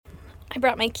I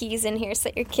brought my keys in here so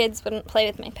that your kids wouldn't play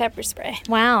with my pepper spray.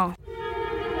 Wow.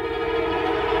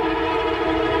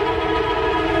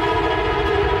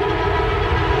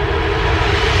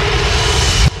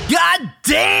 God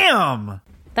damn!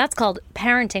 That's called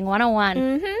Parenting 101.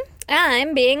 Mm-hmm.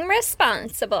 I'm being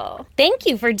responsible. Thank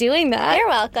you for doing that. You're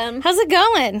welcome. How's it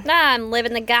going? I'm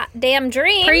living the goddamn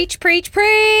dream. Preach, preach,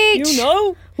 preach. You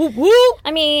know? Woo, woo.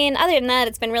 I mean, other than that,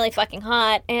 it's been really fucking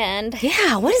hot and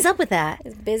Yeah, what is up with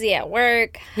that? busy at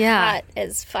work. Yeah. Hot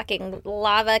as fucking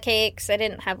lava cakes. I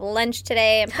didn't have lunch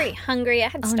today. I'm pretty hungry. I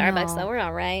had Starbucks, though. We're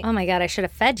all right. Oh my God, I should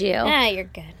have fed you. Ah, you're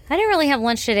good. I didn't really have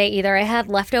lunch today either. I had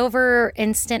leftover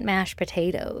instant mashed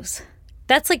potatoes.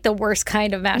 That's like the worst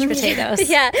kind of mashed potatoes.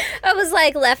 Yeah. I was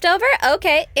like, leftover?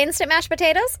 Okay. Instant mashed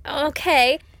potatoes?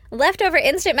 Okay. Leftover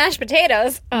instant mashed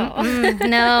potatoes? Oh.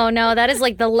 No, that is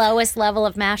like the lowest level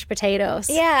of mashed potatoes.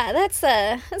 Yeah,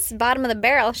 that's bottom of the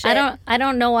barrel shit. I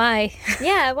don't know why.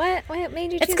 Yeah, what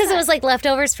made you choose It's because it that? was like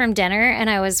leftovers from dinner and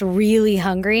I was really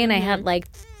hungry and I had like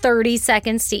 30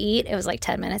 seconds to eat. It was like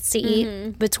 10 minutes to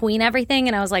eat between everything.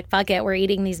 And I was like, fuck it, we're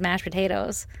eating these mashed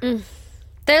potatoes.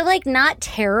 They're like not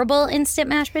terrible instant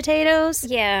mashed potatoes.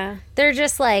 Yeah, They're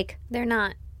just like they're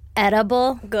not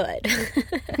edible. good.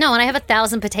 No, and I have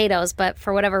 1,000 potatoes, but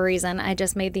for whatever reason, I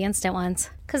just made the instant ones.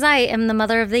 Because I am the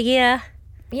mother of the year.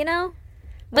 You know?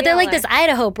 But they're like this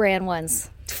Idaho brand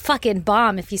ones. Fucking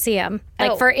bomb if you see them.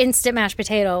 Like Oh. for instant mashed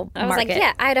potato I was market. like,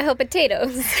 yeah, Idaho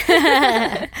potatoes.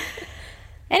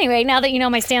 Anyway, now that you know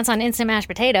my stance on instant mashed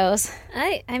potatoes.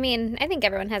 I mean, I think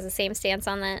everyone has the same stance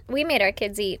on that. We made our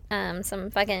kids eat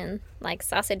some fucking like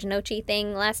sausage nochi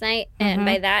thing last night, and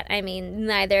by that I mean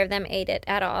neither of them ate it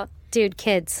at all. Dude,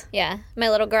 kids. Yeah, my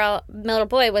little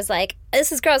boy was like,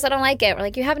 "This is gross. I don't like it." We're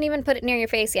like, "You haven't even put it near your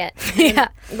face yet." Yeah.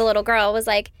 The little girl was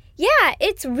like, "Yeah,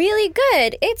 it's really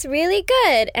good. It's really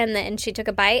good." And then she took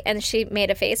a bite and she made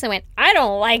a face and went, "I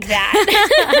don't like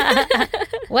that."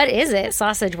 What is it?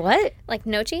 Sausage what? Like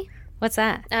nochi, What's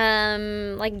that?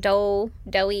 like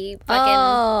doughy fucking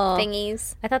Oh.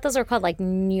 thingies. I thought those were called like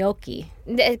gnocchi.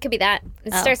 It could be that.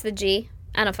 It starts with a G.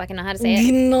 I don't fucking know how to say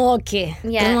it. Gnocchi.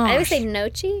 Yeah, I always Gosh. say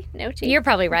nochi. Nochi. You're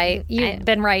probably right. You've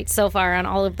been right so far on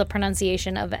all of the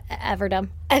pronunciation of Everdom.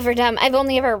 Everdom. I've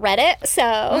only ever read it, so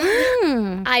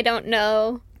I don't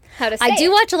know how to say I do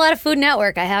it. watch a lot of Food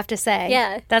Network, I have to say.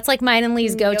 Yeah. That's like mine and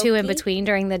Lee's go-to in Gnocchi? between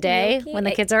during the day Gnocchi? when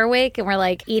the kids are awake and we're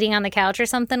like eating on the couch or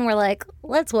something. We're like,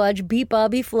 let's watch Beat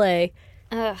Bobby Flay.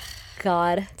 Ugh,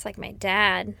 God. it's like my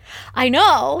dad. I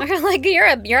know. Like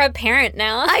you're a parent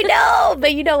now. I know.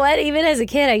 But you know what? Even as a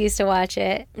kid, I used to watch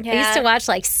it. I Yeah. used to watch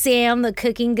like Sam the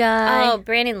cooking guy. Oh,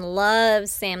 Brandon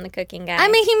loves Sam the cooking guy. I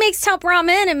mean, he makes top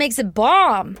ramen and makes it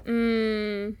bomb.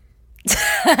 Mm.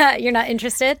 You're not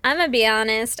interested? I'm gonna be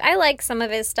honest. I like some of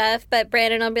his stuff, but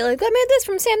Brandon will be like, "I made this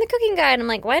from Sam the cooking guy," and I'm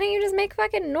like, "Why don't you just make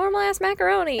fucking normal ass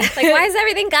macaroni? Like, why does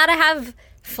everything gotta have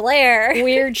flair?"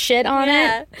 Weird shit on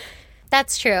Yeah. it.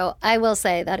 That's true. I will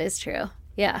say that is true.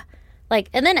 Yeah. Like,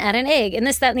 and then add an egg and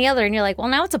this, that, and the other. And you're like, well,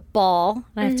 now it's a ball.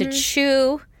 And I have to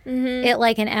chew it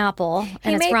like an apple.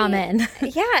 And it's made me-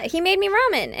 ramen. Yeah, he made me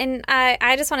ramen, and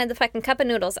I just wanted the fucking cup of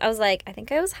noodles. I was like, I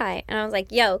think I was high, and I was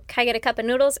like, "Yo, can I get a cup of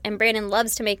noodles?" And Brandon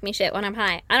loves to make me shit when I'm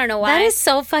high. I don't know why. That is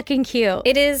so fucking cute.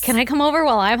 It is. Can I come over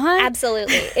while I'm high?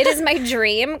 Absolutely. It is my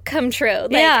dream come true.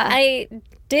 Like, Yeah. I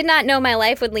did not know my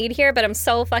life would lead here, but I'm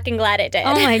so fucking glad it did.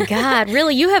 Oh my God.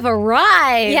 Really? You have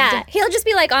arrived. Yeah. He'll just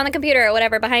be like on the computer or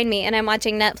whatever behind me, and I'm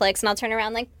watching Netflix, and I'll turn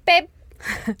around like, "Babe,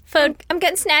 food. I'm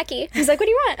getting snacky." He's like, "What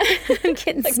do you want?" I'm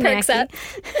getting Like perks snacky. up.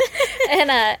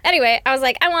 And anyway, I was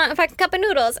like, "I want a fucking cup of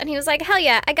noodles," and he was like, "Hell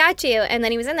yeah, I got you." And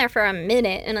then he was in there for a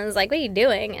minute, and I was like, "What are you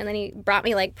doing?" And then he brought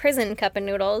me like prison cup of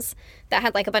noodles that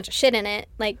had like a bunch of shit in it,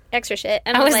 like extra shit.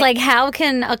 And I was like, how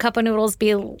can a cup of noodles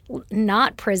be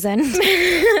not prison?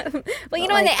 well, you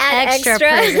know when they like add extra extra,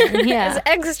 prison, yeah. it's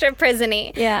extra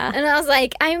prison-y. Yeah. And I was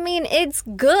like, I mean, it's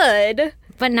good.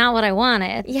 But not what I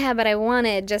wanted. Yeah, but I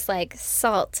wanted just like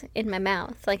salt in my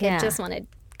mouth. Like Yeah. I just wanted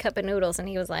a cup of noodles, and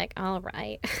he was like, "All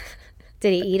right."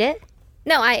 Did he eat it?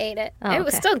 No, I ate it. Oh, It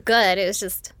was okay. still good. It was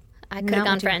just I could Not have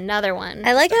gone what for you- another one.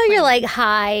 I like how you're like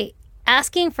high,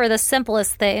 asking for the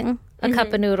simplest thing, a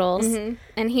cup of noodles, And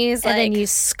he's and like, then you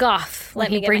scoff when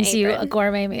 "Let me he get my brings you apron." a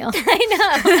gourmet meal.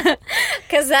 I know,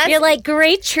 because that's You're like,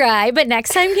 great try, but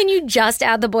next time can you just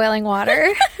add the boiling water?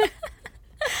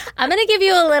 I'm going to give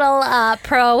you a little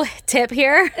pro tip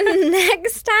here.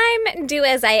 next time. Do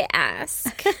as I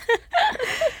ask.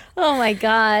 Oh my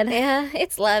God. Yeah,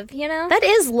 it's love. You know, That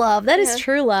is love. That is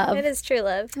true love. it is true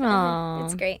love. Aw.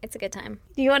 It's great. It's a good time.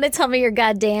 You want to tell me your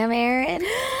goddamn Aaron?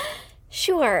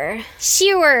 Sure.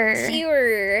 Sure.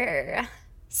 Sure.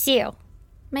 Sue.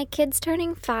 My kid's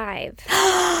turning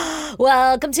 5.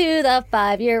 Welcome to the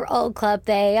 5-year-old club.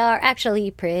 They are actually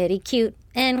pretty cute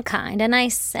and kind of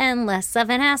nice and less of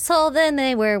an asshole than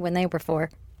they were when they were 4.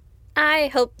 I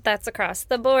hope that's across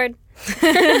the board.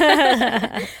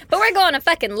 But we're going to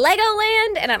fucking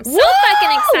Legoland, and I'm so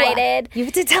fucking excited. You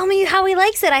have to tell me how he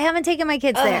likes it. I haven't taken my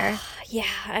kids there. Yeah,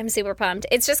 I'm super pumped.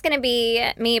 It's just going to be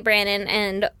me, Brandon,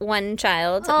 and one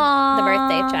child, Aww. the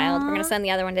birthday child. We're going to send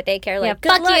the other one to daycare. Like, Yeah, good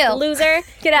fuck luck, you. loser.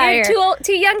 Get out of You're here.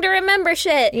 too young to remember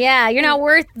shit. Yeah, you're not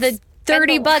worth the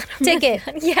 $30 ticket.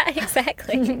 Yeah,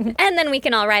 exactly. And then we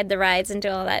can all ride the rides and do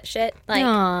all that shit. Like,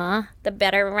 Aw. the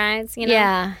better rides, you know?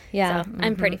 Yeah. So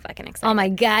I'm pretty fucking excited. Oh my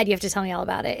God, you have to tell me all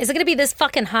about it. Is it going to be this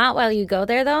fucking hot while you go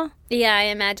there, though? Yeah, I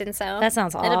imagine so. That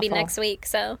sounds It'll be awful. next week,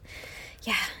 so...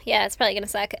 Yeah, it's probably going to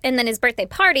suck. And then his birthday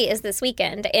party is this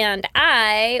weekend, and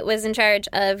I was in charge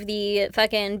of the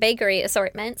fucking bakery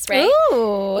assortments, right?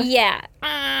 Ooh. Yeah.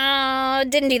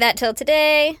 Didn't do that till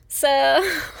today, so...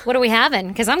 What are we having?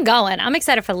 Because I'm going. I'm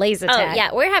excited for Lay's Attack. Oh,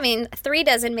 yeah, we're having 3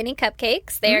 dozen mini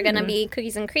cupcakes. They are going to be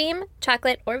cookies and cream,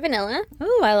 chocolate, or vanilla.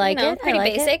 Ooh, I like You know, it. pretty I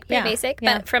like basic, it. pretty Yeah. basic,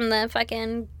 Yeah. but from the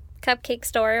fucking cupcake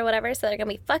store or whatever, so they're going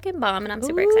to be fucking bomb, and I'm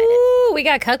super excited. Ooh, we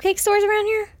got cupcake stores around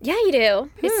here? Yeah, you do.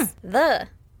 It's the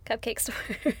cupcake store.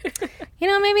 You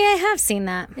know, maybe I have seen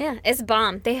that. Yeah, it's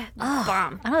bomb. They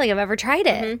bomb. I don't think I've ever tried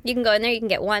it. You can go in there. You can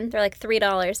get one. They're like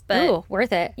 $3, but Ooh,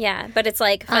 worth it. yeah, but it's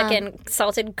like fucking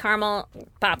salted caramel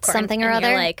popcorn, Something or and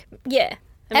you're other? like, yeah.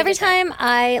 Let me Every get that. time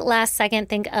I last second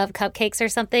think of cupcakes or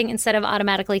something, instead of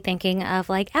automatically thinking of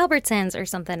like Albertsons or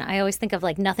something, I always think of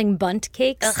like Nothing Bundt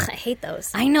cakes. Ugh, I hate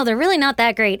those. I know, they're really not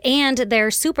that great, and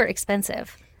they're super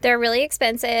expensive. They're really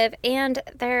expensive and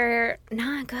they're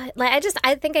not good. Like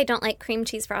I think I don't like cream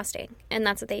cheese frosting, and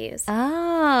that's what they use.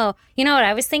 Oh, you know what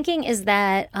I was thinking is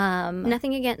that,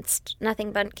 Nothing against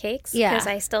Nothing Bundt cakes, Yeah. because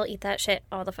I still eat that shit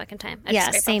all the fucking time. I yeah,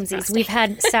 just scrape off the samesies.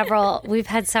 frosting. We've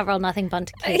had several Nothing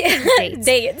Bundt cake dates.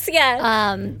 Dates,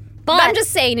 yeah. But But I'm just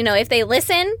saying, you know, if they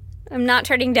listen, I'm not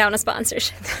turning down a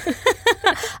sponsorship.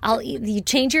 you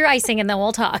change your icing and then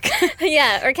we'll talk.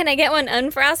 Yeah, or can I get one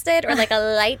unfrosted or like a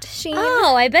light sheen?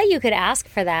 Oh, I bet you could ask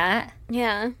for that.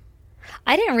 Yeah.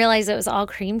 I didn't realize it was all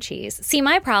cream cheese. See,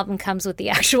 my problem comes with the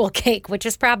actual cake, which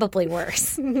is probably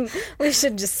worse. We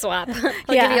should just swap.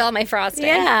 I'll Yeah. give you all my frosting.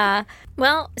 Yeah.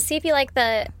 Well, see if you like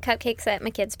the cupcakes at my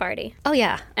kid's party. Oh,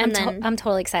 yeah. And I'm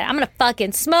totally excited. I'm going to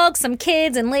fucking smoke some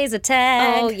kids and Lay's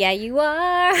Attack. Oh, yeah, you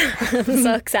are. I'm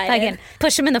so excited. I can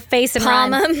push them in the face and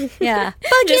Palm run. 'em. Yeah.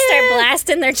 Just start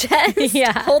blasting their chest.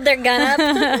 Yeah. Hold their gun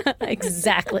up.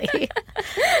 Exactly.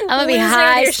 I'm going to be Loser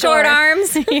high with your short score.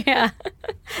 arms. Yeah.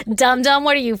 Dum Dum,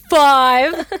 what are you,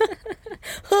 5?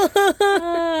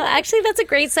 Actually, that's a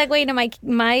great segue into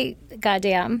my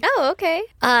goddamn. Oh, okay.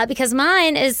 Because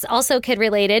mine is also kid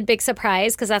related. Big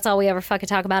surprise, because that's all we ever fucking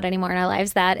talk about anymore in our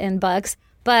lives, that and bugs.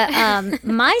 But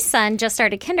my son just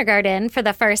started kindergarten for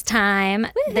the first time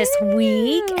this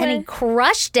week, and he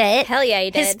crushed it. Hell yeah,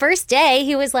 he did. His first day,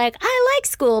 he was like, I like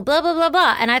school, blah, blah, blah,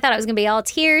 blah. And I thought it was going to be all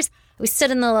tears. We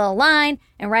stood in the little line,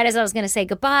 and right as I was going to say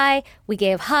goodbye, we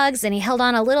gave hugs, and he held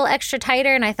on a little extra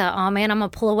tighter, and I thought, oh, man, I'm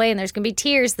going to pull away, and there's going to be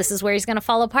tears. This is where he's going to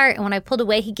fall apart. And when I pulled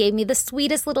away, he gave me the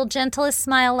sweetest little gentlest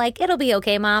smile, like, it'll be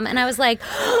okay, Mom. And I was like,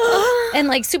 and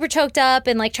like super choked up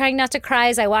and like trying not to cry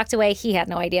as I walked away. He had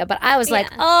no idea, but I was like,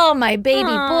 oh, my baby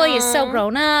boy is so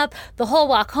grown up. The whole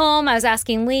walk home, I was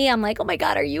asking Lee, I'm like, oh my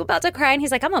God, are you about to cry? And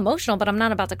he's like, I'm emotional, but I'm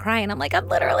not about to cry. And I'm like, I'm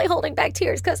literally holding back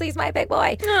tears because he's my big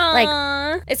boy. Like,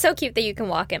 Aw. It's so cute that you can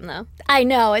walk him, though. I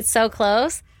know, it's so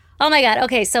close. Oh my God.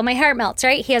 Okay, so my heart melts,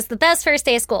 right? He has the best first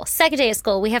day of school. Second day of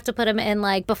school, we have to put him in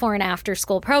like before and after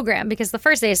school program because the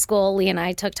first day of school, Lee and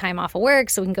I took time off of work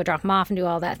so we can go drop him off and do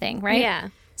all that thing, right? Yeah.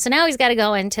 So now he's got to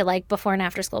go into like before and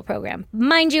after school program.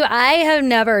 Mind you, I have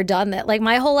never done that. Like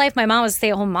my whole life, my mom was a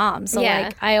stay-at-home mom. So Yeah.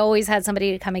 like I always had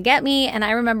somebody to come and get me. And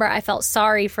I remember I felt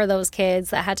sorry for those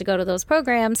kids that had to go to those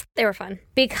programs They were fun.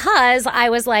 because I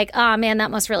was like, oh man,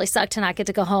 that must really suck to not get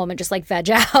to go home and just like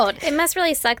veg out. It must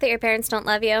really suck that your parents don't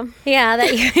love you. Yeah,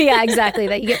 yeah, exactly.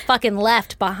 That you get fucking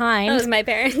left behind. That was my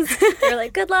parents. They were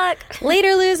like, good luck.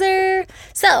 Later, loser.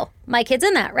 So, my kid's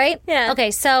in that, right? Yeah.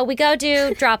 Okay, so we go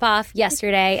do drop off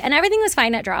yesterday, and everything was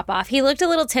fine at drop off. He looked a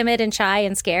little timid and shy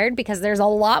and scared because there's a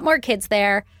lot more kids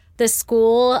there. The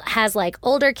school has like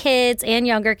older kids and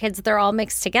younger kids. They're all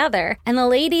mixed together. And the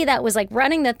lady that was like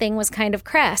running the thing was kind of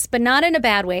crass, but not in a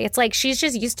bad way. It's like she's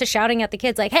just used to shouting at the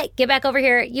kids, like, hey, get back over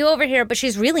here, you over here. But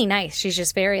she's really nice. She's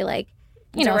just very like,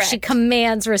 you know, she Direct.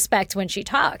 commands respect when she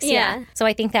talks. Yeah. So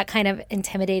I think that kind of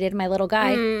intimidated my little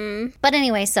guy. But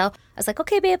anyway, so I was like,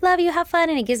 okay, babe, love you, have fun.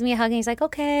 And he gives me a hug and he's like,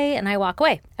 okay. And I walk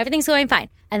away. Everything's going fine.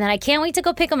 And then I can't wait to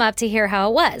go pick him up to hear how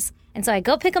it was. And so I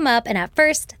go pick him up, and at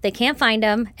first they can't find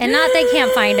him. And not they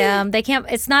can't find him.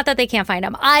 It's not that they can't find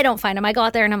him. I don't find him. I go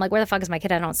out there and I'm like, where the fuck is my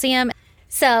kid? I don't see him.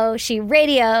 So she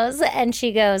radios and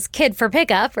she goes, kid for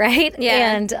pickup, right?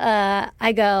 Yeah. And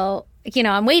I go,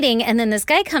 I'm waiting. And then this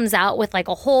guy comes out with like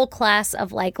a whole class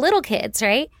of like little kids,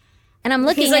 right? And I'm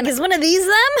looking. He's like, is one of these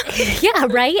them? Yeah,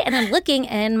 right? And I'm looking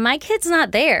and my kid's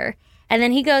not there. And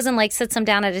then he goes and like sits him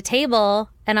down at a table.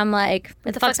 And I'm like,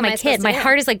 what the fuck's my kid? My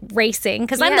heart is like racing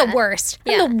because I'm the worst.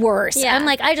 I'm the worst. Yeah. I'm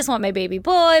like, I just want my baby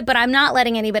boy, but I'm not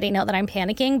letting anybody know that I'm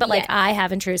panicking. But like, I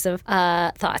have intrusive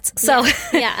thoughts. So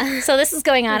so this is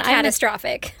going on.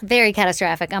 Catastrophic. Very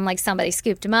catastrophic. I'm like, somebody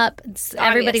scooped him up.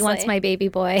 Everybody wants my baby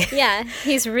boy. Yeah,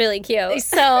 he's really cute.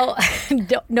 So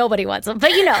nobody wants him.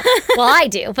 But well, I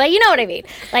do. But you know what I mean.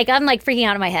 Like, I'm like freaking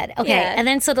out in my head. Okay. Yeah. And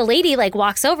then so the lady like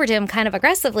walks over to him kind of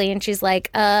aggressively and she's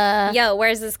like, yo,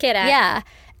 where's this kid at? Yeah.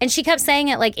 And she kept saying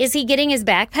it like, is he getting his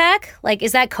backpack? Like,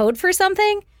 is that code for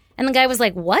something? And the guy was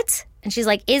like, what? And she's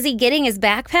like, is he getting his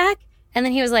backpack? And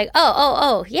then he was like,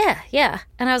 oh, yeah.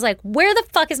 And I was like, where the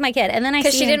fuck is my kid? And then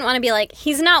because she didn't want to be like,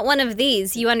 he's not one of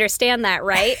these. You understand that,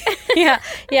 right? Yeah.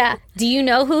 Do you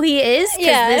know who he is?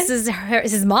 Yeah. This is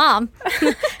his mom.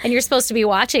 And you're supposed to be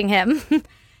watching him.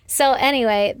 So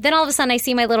anyway, then all of a sudden I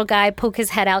see my little guy poke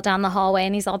his head out down the hallway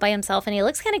and he's all by himself and he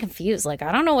looks kind of confused. Like,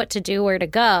 I don't know what to do, where to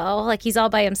go. Like, he's all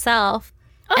by himself.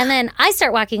 And then I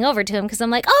start walking over to him because I'm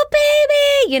like,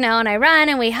 oh, baby, and I run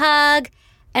and we hug.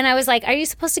 And I was like, are you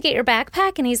supposed to get your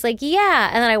backpack? And he's like,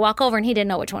 yeah. And then I walk over and he didn't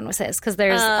know which one was his because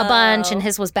there's a bunch and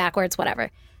his was backwards,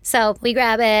 whatever. So we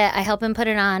grab it. I help him put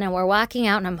it on and we're walking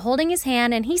out and I'm holding his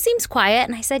hand and he seems quiet.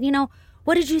 And I said,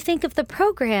 what did you think of the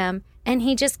program? And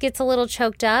he just gets a little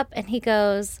choked up and he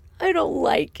goes, I don't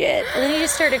like it. And then he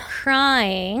just started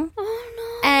crying. Oh,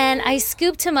 no. And I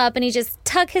scooped him up and he just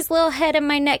tucked his little head in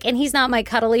my neck. And he's not my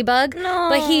cuddly bug. No.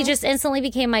 But he just instantly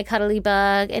became my cuddly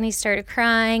bug. And he started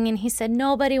crying. And he said,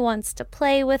 nobody wants to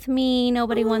play with me.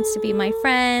 Nobody wants to be my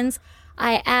friends.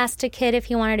 I asked a kid if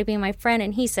he wanted to be my friend.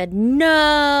 And he said,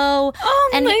 no.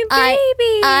 Oh, and my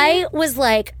baby. I was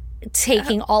like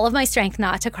taking all of my strength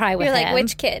not to cry with him. You're like,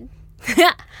 which kid?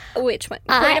 Which one?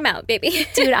 Point him out, baby.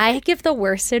 Dude, I give the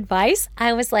worst advice.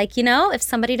 I was like, if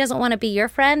somebody doesn't want to be your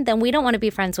friend, then we don't want to be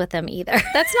friends with them either.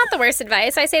 That's not the worst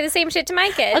advice. I say the same shit to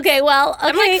my kids. Okay.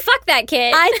 I'm like, fuck that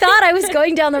kid. I thought I was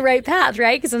going down the right path,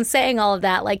 right? Because I'm saying all of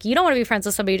that. Like, you don't want to be friends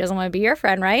with somebody who doesn't want to be your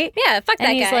friend, right? Yeah, fuck that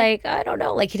guy. And he's like, I don't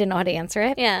know. Like, he didn't know how to answer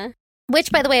it. Yeah. Which,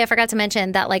 by the way, I forgot to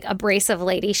mention that, like, abrasive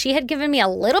lady, she had given me a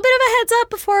little bit of a heads up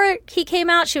before he came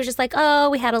out. She was just like, oh,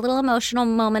 we had a little emotional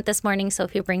moment this morning, so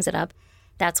if he brings it up,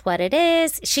 that's what it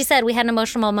is. She said we had an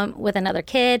emotional moment with another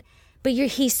kid, but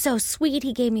he's so sweet.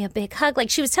 He gave me a big hug. Like,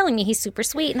 she was telling me he's super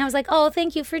sweet. And I was like, oh,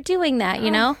 thank you for doing that,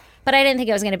 But I didn't think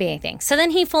it was going to be anything. So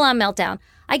then he full on meltdown.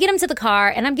 I get him to the car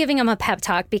and I'm giving him a pep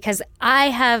talk because I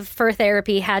have, for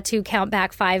therapy, had to count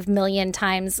back 5 million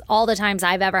times all the times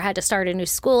I've ever had to start a new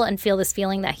school and feel this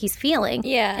feeling that he's feeling.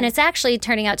 Yeah. And it's actually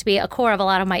turning out to be a core of a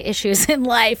lot of my issues in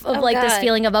life of this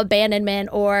feeling of abandonment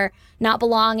or not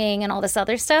belonging and all this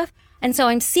other stuff. And so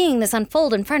I'm seeing this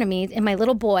unfold in front of me in my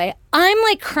little boy. I'm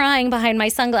like crying behind my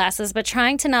sunglasses, but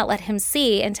trying to not let him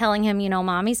see and telling him,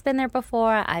 mommy's been there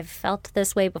before. I've felt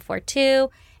this way before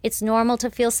too. It's normal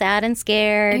to feel sad and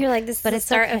scared. You're like, this is the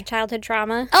start of childhood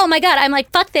trauma. Oh my God. I'm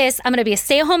like, fuck this. I'm going to be a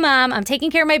stay-at-home mom. I'm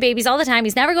taking care of my babies all the time.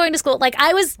 He's never going to school. Like,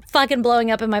 I was fucking blowing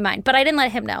up in my mind, but I didn't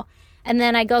let him know. And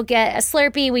then I go get a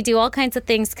Slurpee. We do all kinds of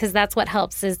things because that's what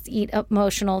helps is eat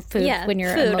emotional food when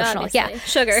you're emotional. Obviously. Yeah.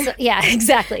 Sugar. So, yeah,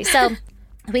 exactly. So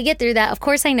we get through that. Of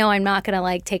course, I know I'm not going to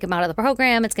like take him out of the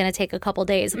program. It's going to take a couple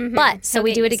days. Mm-hmm. But so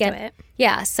we do it again.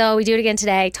 Yeah. So we do it again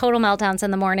today. Total meltdowns in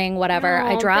the morning, whatever.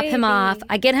 I drop him off.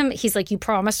 I get him. He's like, you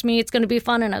promised me it's going to be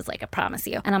fun. And I was like, I promise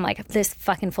you. And I'm like, this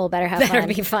fucking fool better have fun. Better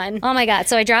be fun. Oh my God.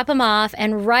 So I drop him off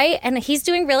and he's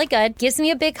doing really good. Gives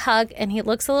me a big hug and he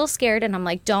looks a little scared. And I'm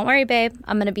like, don't worry, babe.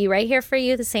 I'm going to be right here for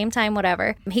you the same time,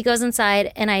 whatever. He goes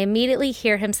inside and I immediately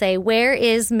hear him say, where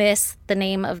is Miss, the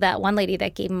name of that one lady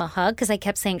that gave him a hug? Because I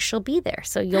kept saying, she'll be there.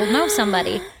 So you'll know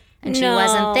somebody. And she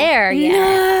wasn't there yet.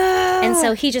 No. And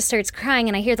so he just starts crying.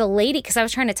 And I hear the lady, because I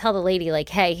was trying to tell the lady, like,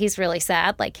 hey, he's really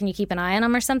sad. Like, can you keep an eye on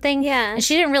him or something? Yeah. And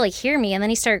she didn't really hear me. And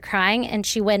then he started crying. And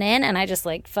she went in. And I just,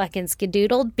 like, fucking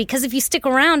skedoodled. Because if you stick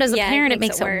around as a parent, it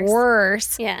makes it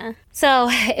worse. Yeah. So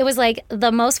it was, like,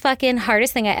 the most fucking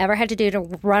hardest thing I ever had to do to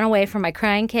run away from my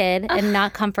crying kid and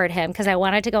not comfort him. Because I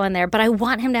wanted to go in there. But I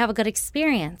want him to have a good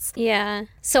experience. Yeah.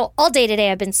 So all day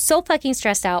today, I've been so fucking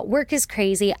stressed out. Work is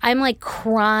crazy. I'm like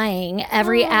crying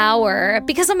every hour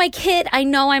because of my kid. I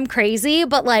know I'm crazy,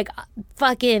 but like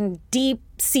fucking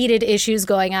deep-seated issues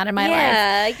going on in my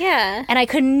life. Yeah. And I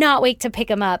could not wait to pick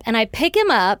him up. And I pick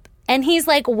him up And he's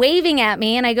like waving at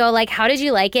me, and I go like, how did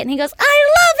you like it? And he goes,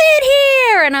 I love it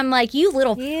here. And I'm like, you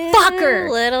little fucker.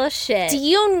 Little shit. Do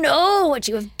you know what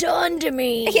you have done to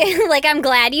me? Like, I'm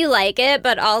glad you like it,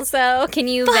 but also, can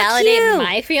you validate you.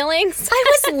 my feelings? I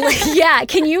was like, yeah,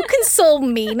 can you console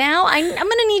me now? I'm going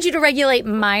to need you to regulate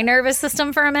my nervous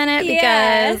system for a minute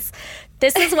because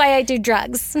this is why I do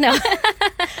drugs. No.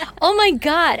 Oh my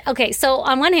God. Okay, so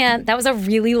on one hand, that was a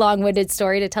really long-winded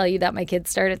story to tell you that my kids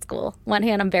started school. One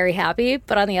hand, I'm very happy,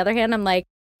 but on the other hand, I'm like,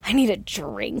 I need a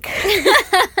drink.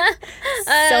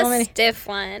 Stiff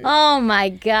one. Oh my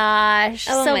gosh.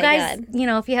 Oh so my guys, God. you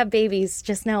know, if you have babies,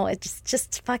 just know it's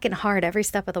just fucking hard every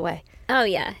step of the way. Oh,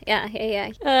 yeah.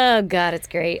 Yeah. Oh God, it's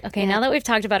great. Okay, now that we've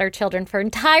talked about our children for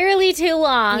entirely too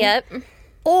long. Yep.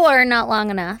 Or not long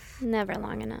enough. Never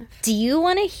long enough. Do you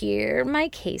want to hear my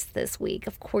case this week?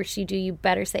 Of course you do. You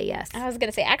better say yes. I was going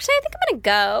to say, actually, I think I'm going to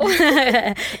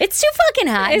go. It's too fucking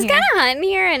hot. It's in here. kind of hot in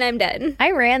here, and I'm done.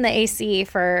 I ran the AC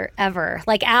forever,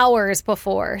 like hours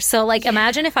before. So, like,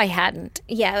 imagine if I hadn't.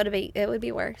 Yeah, it would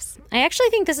be worse. I actually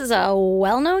think this is a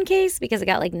well-known case because it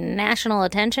got, like, national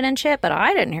attention and shit, but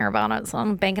I didn't hear about it, so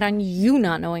I'm banking on you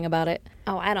not knowing about it.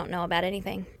 Oh, I don't know about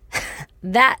anything.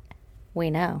 That we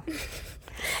know.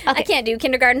 I can't do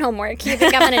kindergarten homework. You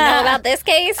think I'm going to know about this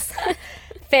case?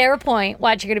 Fair point.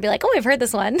 Watch, you're going to be like, oh, I've heard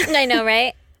this one. I know,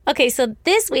 right? Okay, so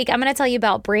this week I'm going to tell you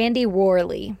about Brandy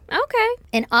Worley. Okay.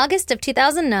 In August of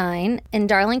 2009, in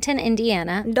Darlington,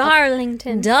 Indiana.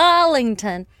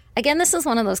 Darlington. Again, this is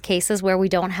one of those cases where we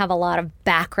don't have a lot of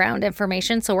background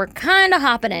information, so we're kind of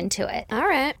hopping into it. All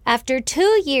right. After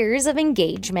 2 years of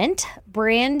engagement,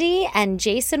 Brandy and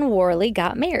Jason Worley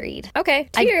got married. Okay.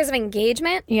 2 years of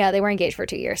engagement. Yeah, they were engaged for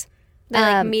 2 years. They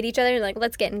like meet each other, like,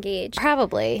 let's get engaged.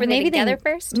 Probably. Were they together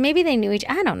first? Maybe they knew each.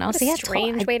 I don't know. That's a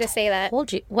strange way to say that.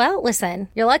 Told you. Well, listen,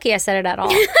 you're lucky I said it at all.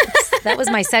 That was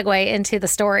my segue into the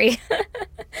story.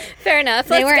 Fair enough.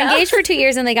 They Let's were go. engaged for 2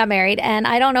 years and they got married. And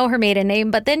I don't know her maiden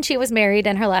name, but then she was married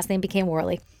and her last name became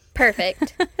Worley.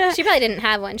 Perfect. She probably didn't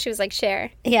have one. She was like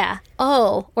Cher. Yeah.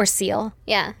 Oh, or Seal.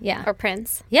 Yeah. Yeah. Or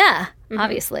Prince. Yeah,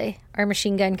 obviously. Or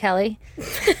Machine Gun Kelly.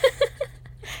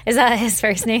 Is that his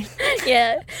first name?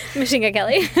 Yeah. Machine Gun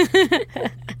Kelly.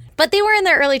 But they were in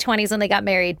their early 20s when they got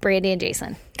married, Brandy and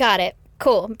Jason. Got it.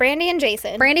 Cool. Brandy and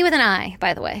Jason. Brandy with an I,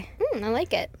 by the way, I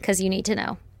like it. because you need to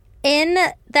know. In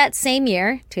that same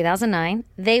year, 2009,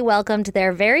 they welcomed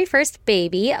their very first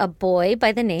baby, a boy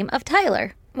by the name of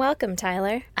Tyler. Welcome,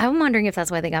 Tyler. I'm wondering if that's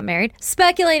why they got married.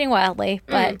 Speculating wildly,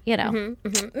 but, you know.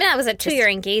 Mm-hmm. That was a 2-year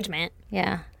engagement.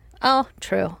 Yeah. Oh,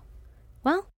 true.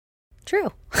 Well,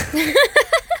 true.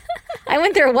 I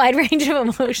went through a wide range of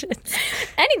emotions.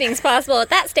 Anything's possible with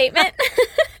that statement.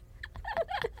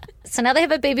 So now they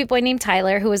have a baby boy named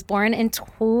Tyler who was born in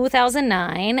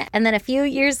 2009. And then a few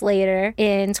years later,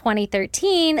 in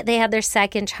 2013, they had their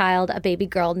second child, a baby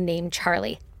girl named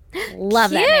Charlie.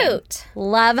 Love that name. Cute.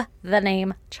 Love the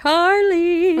name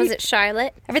Charlie. Was it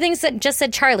Charlotte? Everything just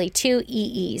said Charlie, 2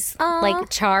 EEs. Aw. Like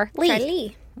Charlie.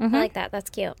 Charlie. I like that. That's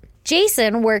cute.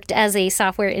 Jason worked as a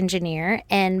software engineer,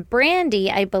 and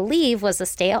Brandy, I believe, was a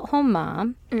stay-at-home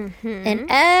mom. Mm-hmm. And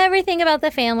everything about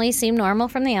the family seemed normal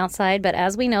from the outside, but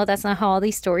as we know, that's not how all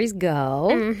these stories go.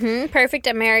 Mm-hmm. Perfect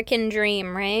American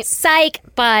dream, right? Psych!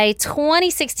 By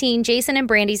 2016, Jason and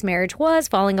Brandy's marriage was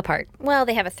falling apart. Well,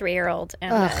 they have a 3-year-old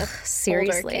and a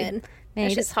Seriously. older kid. Man,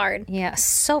 It's you just hard. Yeah,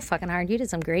 so fucking hard. You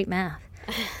did some great math.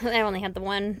 I only had the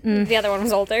one. The other one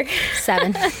was older.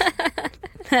 7.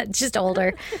 Just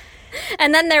older.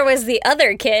 And then there was the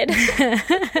other kid.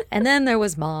 And then there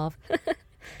was Mauve.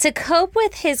 To cope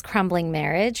with his crumbling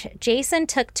marriage, Jason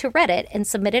took to Reddit and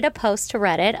submitted a post to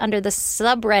Reddit under the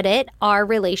subreddit Our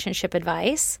Relationship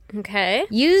Advice, Okay.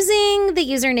 using the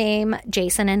username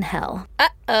Jason in Hell.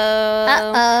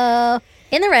 Uh-oh.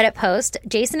 In the Reddit post,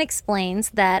 Jason explains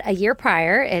that a year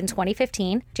prior, in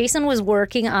 2015, Jason was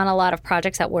working on a lot of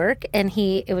projects at work, and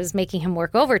it was making him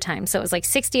work overtime. So it was like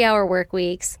 60-hour work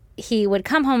weeks. He would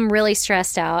come home really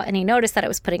stressed out, and he noticed that it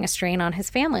was putting a strain on his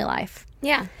family life.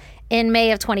 Yeah. In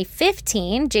May of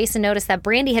 2015, Jason noticed that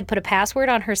Brandy had put a password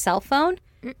on her cell phone,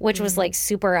 which was like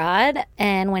super odd.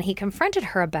 And when he confronted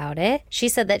her about it, she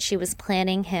said that she was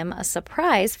planning him a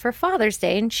surprise for Father's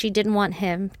Day, and she didn't want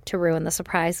him to ruin the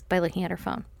surprise by looking at her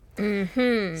phone.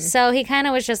 Mm-hmm. So he kind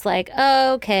of was just like,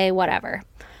 okay, whatever.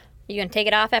 You gonna take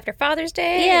it off after Father's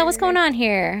Day? Yeah, what's going on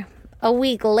here? A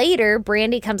week later,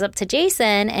 Brandy comes up to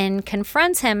Jason and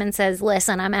confronts him and says,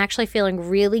 listen, I'm actually feeling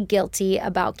really guilty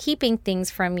about keeping things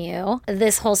from you.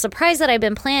 This whole surprise that I've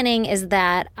been planning is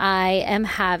that I am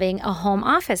having a home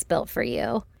office built for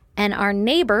you. And our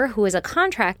neighbor, who is a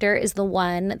contractor, is the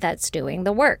one that's doing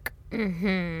the work.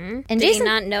 Mm-hmm. And Did Jason,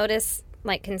 he not notice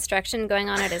like construction going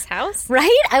on at his house. Right?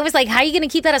 I was like, how are you going to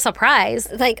keep that a surprise?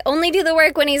 Like, only do the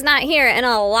work when he's not here, and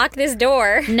I'll lock this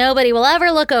door. Nobody will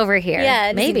ever look over here.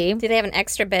 Yeah, maybe. Do they have an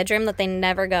extra bedroom that they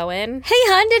never go in? Hey,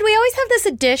 hon, did we always have this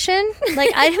addition?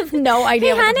 Like, I have no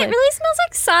idea. Hey, hon, it really smells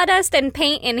like sawdust and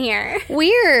paint in here.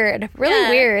 Weird. Really Yeah.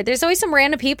 weird. There's always some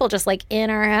random people just like in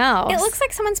our house. It looks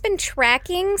like someone's been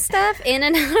tracking stuff in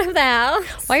and out of the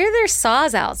house. Why are there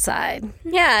saws outside?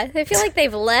 Yeah, I feel like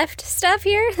they've left stuff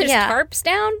here. There's Yeah. tarps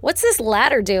down. What's this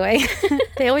ladder doing?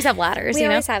 They always have ladders, We you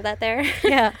know? always have that there.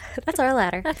 Yeah, that's our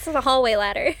ladder. That's the hallway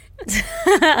ladder.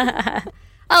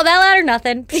 Oh, that ladder,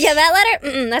 nothing. Yeah, that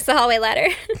ladder? That's the hallway ladder.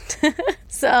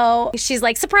 So she's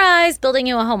like, surprise, building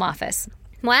you a home office.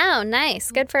 Wow,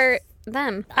 nice. Good for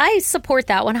them. I support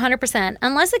that 100%.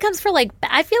 Unless it comes for like,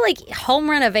 I feel like home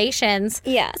renovations,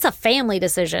 Yeah. it's a family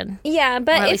decision. Yeah,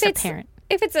 but Or at if least a it's parent.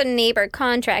 if it's a neighbor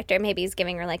contractor, maybe he's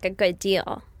giving her like a good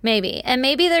deal. Maybe. And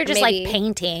maybe they're just Maybe. like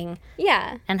painting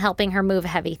Yeah. and helping her move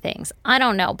heavy things. I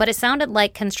don't know, but it sounded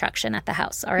like construction at the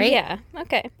house, all right? Yeah.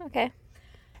 Okay.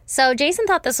 So Jason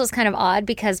thought this was kind of odd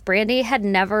because Brandy had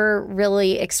never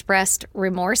really expressed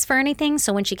remorse for anything.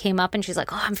 So when she came up and she's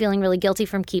like, oh, I'm feeling really guilty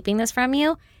from keeping this from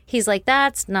you, he's like,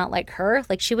 that's not like her.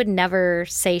 Like, she would never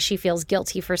say she feels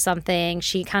guilty for something.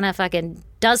 She kind of fucking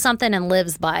does something and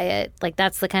lives by it. Like,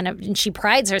 that's the kind of, and she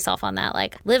prides herself on that.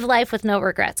 Like, live life with no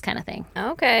regrets kind of thing.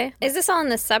 Okay. Is this all in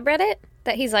the subreddit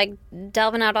that he's like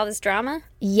delving out all this drama?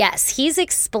 Yes, he's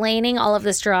explaining all of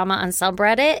this drama on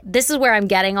subreddit. This is where I'm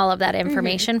getting all of that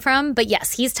information from. But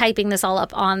yes, he's typing this all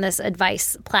up on this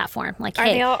advice platform. Like, Are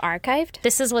hey, they all archived?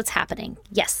 this is what's happening.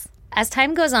 Yes. As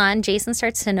time goes on, Jason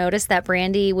starts to notice that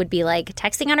Brandy would be like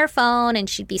texting on her phone and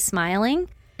she'd be smiling.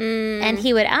 And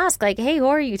he would ask, like, hey, who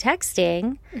are you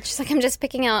texting? She's like, I'm just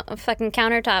picking out fucking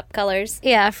countertop colors.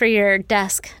 Yeah, for your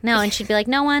desk. No, and she'd be like,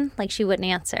 no one. Like, she wouldn't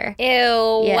answer. Ew,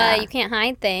 Yeah. you can't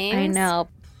hide things. I know.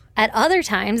 At other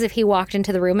times, if he walked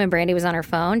into the room and Brandy was on her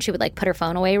phone, she would like put her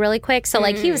phone away really quick. So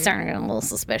like he was starting to get a little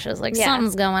suspicious. Like Yeah.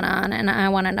 something's going on and I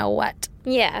want to know what.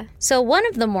 Yeah. So one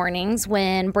of the mornings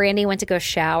when Brandy went to go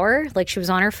shower, like she was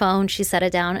on her phone, she set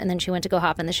it down and then she went to go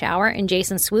hop in the shower and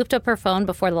Jason swooped up her phone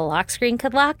before the lock screen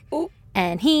could lock. Ooh.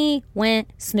 And he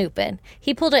went snooping.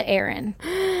 He pulled an Aaron.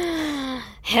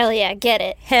 Hell yeah, get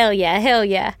it. Hell yeah, hell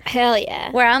yeah. Hell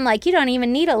yeah. Where I'm like, you don't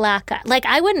even need a lock. Like,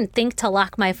 I wouldn't think to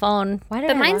lock my phone. Why did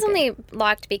But I mine's lock it? only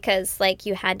locked because like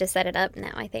you had to set it up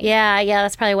now, I think. Yeah,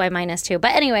 that's probably why mine is too.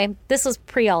 But anyway, this was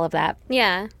pre all of that.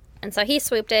 Yeah. And so he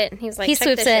swooped it and he was like, He check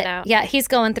swoops this shit it. out. Yeah, he's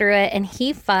going through it and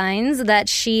he finds that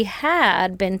she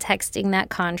had been texting that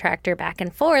contractor back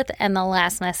and forth. And the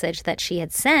last message that she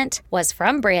had sent was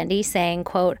from Brandy saying,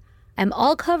 quote, I'm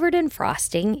all covered in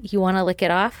frosting. You want to lick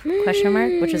it off? Question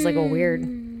mark, which is like a weird.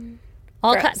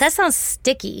 Gross. That sounds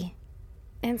sticky.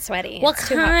 And sweaty. What It's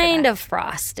too hot for kind that. of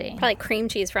frosting? Probably cream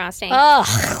cheese frosting.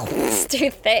 Ugh. It's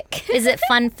too thick. Is it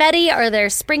funfetti? Are there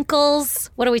sprinkles?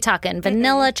 What are we talking?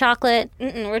 Vanilla, chocolate?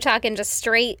 We're talking just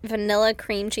straight vanilla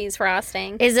cream cheese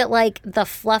frosting. Is it like the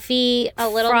fluffy A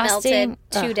little frosting? melted,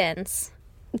 too dense.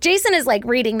 Jason is like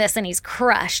reading this and he's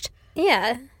crushed.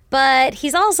 Yeah. But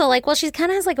he's also like, well, she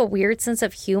kind of has like a weird sense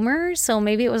of humor. So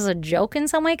maybe it was a joke in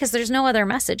some way because there's no other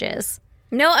messages.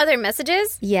 No other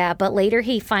messages? Yeah, but later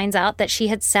he finds out that she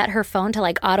had set her phone to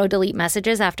like auto delete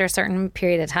messages after a certain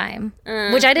period of time,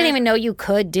 which I didn't even know you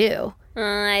could do.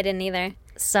 I didn't either.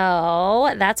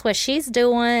 So that's what she's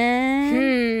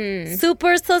doing.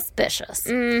 Super suspicious.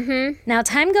 Now,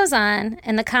 time goes on,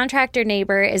 and the contractor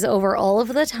neighbor is over all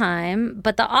of the time,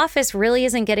 but the office really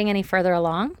isn't getting any further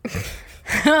along.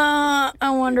 I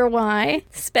wonder why.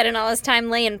 Spending all his time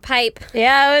laying pipe.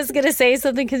 Yeah, I was going to say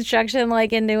something construction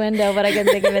like innuendo, but I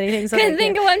couldn't think of anything. So Couldn't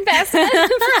think of one fast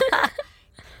enough.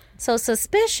 So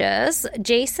suspicious,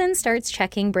 Jason starts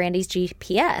checking Brandy's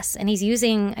GPS, and he's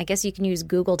using, I guess you can use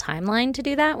Google Timeline to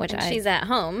do that, which She's at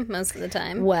home most of the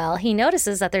time. Well, he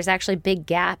notices that there's actually big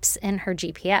gaps in her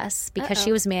GPS because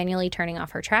she was manually turning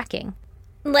off her tracking.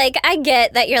 Like, I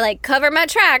get that you're like, cover my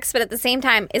tracks, but at the same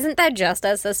time, isn't that just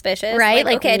as suspicious? Right?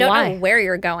 Like, okay, I don't why? know where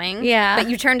you're going. Yeah. But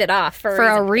you turned it off for For a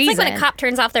It's like when reason. a cop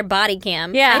turns off their body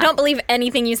cam. Yeah. I don't believe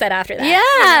anything you said after that.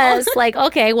 Yes! Like,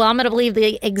 okay, well, I'm going to believe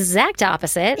the exact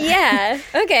opposite. Yeah.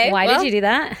 Okay. Why well, did you do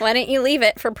that? Why didn't you leave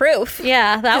it for proof?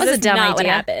 Yeah, that was a That's dumb not idea. what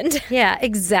happened. Yeah,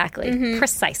 exactly.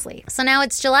 Precisely. So now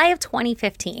it's July of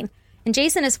 2015, And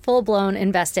Jason is full-blown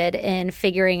invested in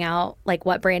figuring out, like,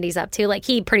 what Brandy's up to. Like,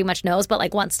 he pretty much knows, but,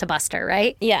 like, wants to bust her,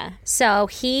 right? Yeah. So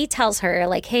he tells her,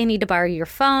 like, hey, I need to borrow your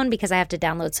phone because I have to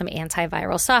download some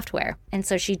antiviral software. And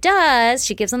so she does.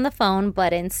 She gives him the phone,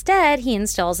 but instead he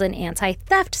installs an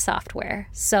anti-theft software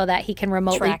so that he can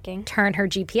remotely turn her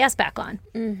GPS back on.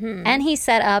 Mm-hmm. And he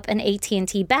set up an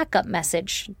AT&T backup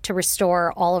message to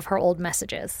restore all of her old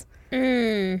messages.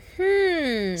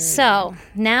 Mm-hmm. So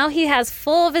now he has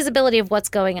full visibility of what's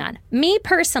going on. Me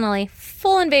personally,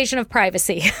 full invasion of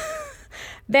privacy.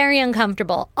 Very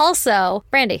uncomfortable. Also,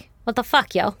 Brandy, what the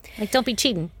fuck, yo? Like, don't be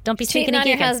cheating. Don't be cheating on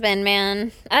your husband,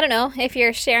 man. I don't know if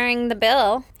you're sharing the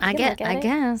bill. I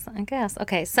guess.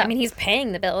 Okay, so I mean, he's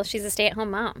paying the bill. She's a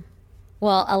stay-at-home mom.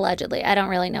 Well, allegedly. I don't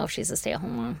really know if she's a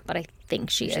stay-at-home mom, but I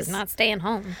think she is. She's not staying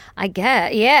home. I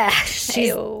guess, yeah.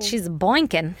 She's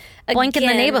boinking. Boinking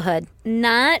the neighborhood.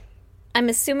 I'm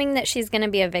assuming that she's going to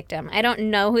be a victim. I don't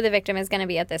know who the victim is going to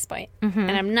be at this point. Mm-hmm.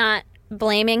 And I'm not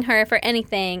blaming her for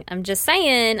anything. I'm just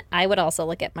saying I would also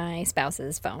look at my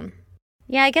spouse's phone.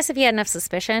 Yeah, I guess if you had enough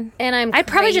suspicion. And I'd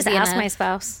probably just ask my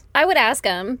spouse. I would ask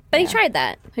him, but he tried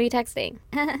that. Who are you texting?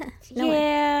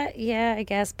 Yeah, I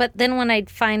guess. But then when I'd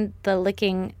find the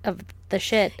licking of the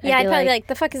shit, I'd probably be like,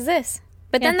 the fuck is this?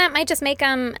 But then that might just make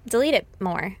him delete it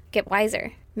more, get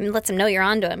wiser. It lets him know you're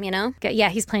onto him, you know? Yeah,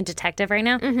 he's playing detective right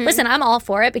now. Mm-hmm. Listen, I'm all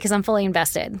for it because I'm fully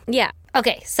invested. Yeah.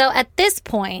 Okay, so at this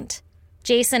point,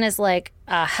 Jason is like,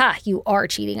 aha, you are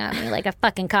cheating on me. Like, I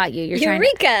fucking caught you.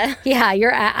 Eureka!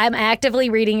 I'm actively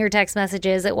reading your text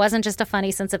messages. It wasn't just a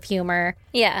funny sense of humor.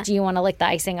 Yeah. Do you want to lick the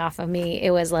icing off of me?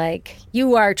 It was like,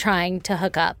 you are trying to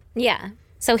hook up. Yeah.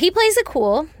 So he plays it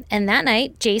cool. And that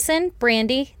night, Jason,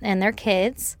 Brandy, and their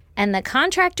kids, and the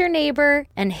contractor neighbor,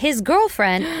 and his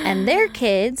girlfriend, and their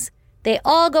kids, they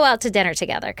all go out to dinner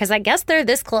together. Because I guess they're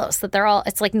this close that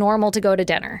it's like normal to go to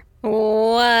dinner.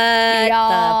 What the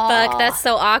fuck? That's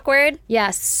so awkward.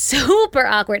 Yeah, super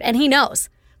awkward. And he knows,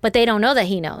 but they don't know that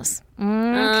he knows.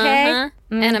 Okay. Uh-huh.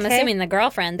 And I'm assuming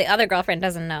the other girlfriend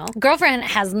doesn't know. Girlfriend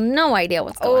has no idea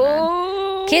what's going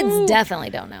on. Kids definitely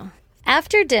don't know.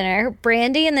 After dinner,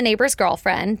 Brandy and the neighbor's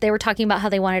girlfriend, they were talking about how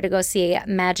they wanted to go see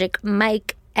Magic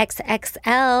Mike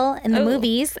XXL in the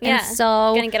movies. Yeah. And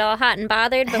so gonna get all hot and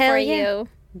bothered before you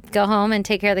go home and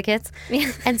take care of the kids.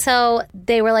 And so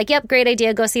they were like, yep, great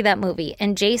idea. Go see that movie.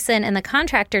 And Jason and the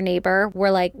contractor neighbor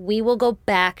were like, we will go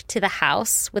back to the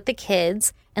house with the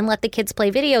kids and let the kids play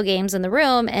video games in the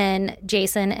room. And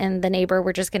Jason and the neighbor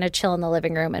were just going to chill in the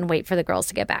living room and wait for the girls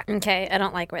to get back. Okay. I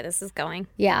don't like where this is going.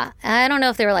 Yeah. I don't know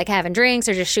if they were like having drinks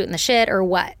or just shooting the shit or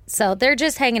what. So they're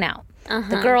just hanging out.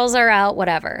 The girls are out,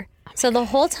 whatever. So the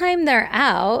whole time they're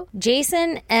out,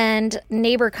 Jason and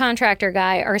neighbor contractor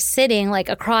guy are sitting like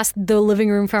across the living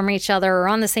room from each other or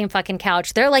on the same fucking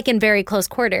couch. They're like in very close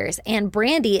quarters. And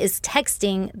Brandy is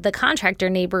texting the contractor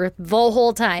neighbor the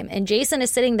whole time. And Jason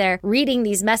is sitting there reading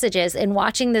these messages and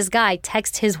watching this guy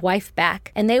text his wife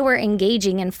back. And they were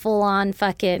engaging in full-on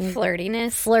fucking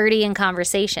flirty and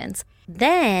conversations.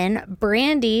 Then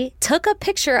Brandy took a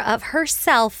picture of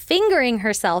herself fingering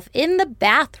herself in the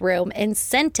bathroom and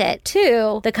sent it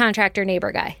to the contractor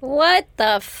neighbor guy. What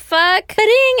the fuck?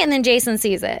 Ka-ding! And then Jason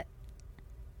sees it.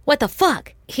 What the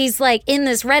fuck? He's like, in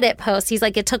this Reddit post, he's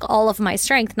like, it took all of my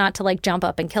strength not to like jump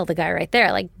up and kill the guy right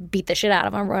there, like beat the shit out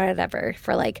of him or whatever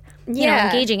for like, you know,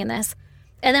 engaging in this.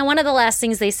 And then one of the last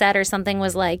things they said or something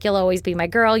was like, you'll always be my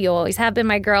girl, you'll always have been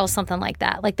my girl, something like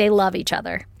that. Like they love each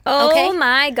other. Oh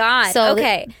my God. So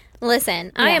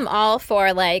listen, I am all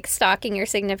for like stalking your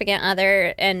significant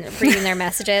other and reading their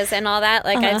messages and all that.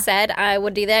 Like I've said, I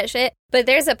would do that shit. But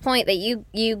there's a point that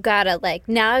you gotta like,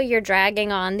 now you're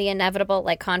dragging on the inevitable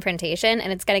like confrontation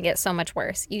and it's gonna get so much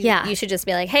worse. You should just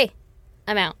be like, hey,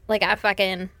 I'm out. Like I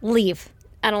fucking leave.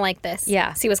 I don't like this.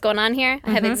 Yeah. See what's going on here?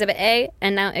 I have Exhibit A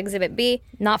and now Exhibit B.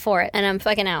 Not for it. And I'm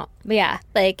fucking out. Yeah.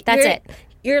 Like, that's it.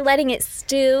 You're letting it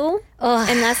stew,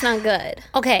 and that's not good.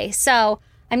 Okay, so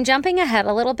I'm jumping ahead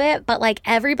a little bit, but like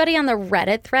everybody on the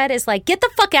Reddit thread is like, get the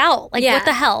fuck out. Like, what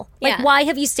the hell? Like, why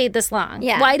have you stayed this long?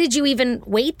 Yeah. Why did you even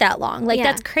wait that long? Like,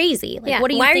 that's crazy. Like, what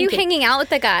are you Why thinking? are you hanging out with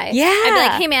the guy? Yeah. I'd be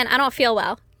like, hey, man, I don't feel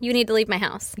well. You need to leave my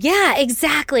house. Yeah,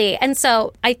 exactly. And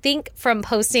so I think from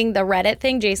posting the Reddit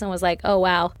thing, Jason was like, oh,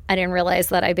 wow, I didn't realize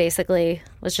that I basically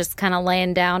was just kind of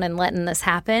laying down and letting this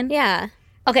happen. Yeah.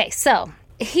 Okay, so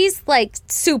he's like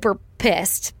super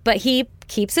pissed, but he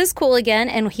keeps his cool again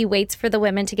and he waits for the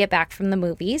women to get back from the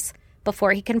movies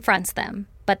before he confronts them.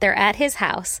 But they're at his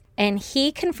house and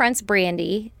he confronts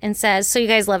Brandy and says, so you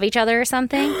guys love each other or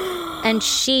something? And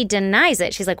she denies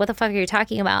it. She's like, what the fuck are you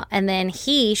talking about? And then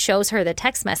he shows her the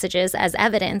text messages as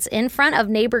evidence in front of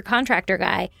neighbor contractor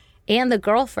guy. and the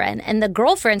girlfriend. And the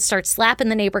girlfriend starts slapping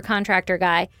the neighbor contractor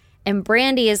guy. And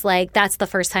Brandy is like, that's the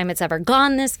first time it's ever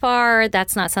gone this far.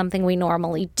 That's not something we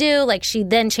normally do. Like, she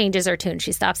then changes her tune.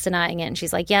 She stops denying it. And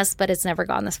she's like, yes, but it's never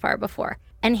gone this far before.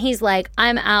 And he's like,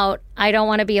 I'm out. I don't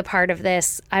want to be a part of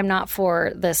this. I'm not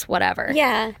for this, whatever.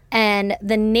 Yeah. And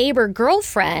the neighbor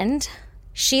girlfriend,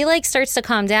 she like starts to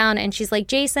calm down. And she's like,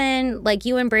 Jason, like,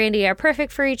 you and Brandy are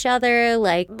perfect for each other.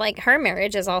 Like her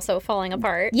marriage is also falling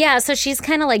apart. Yeah, so she's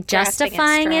kind of like Grasping at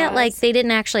justifying it. straws. Like, they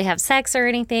didn't actually have sex or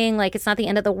anything. Like, it's not the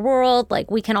end of the world. Like,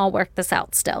 we can all work this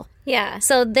out still. Yeah.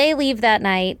 So they leave that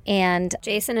night, and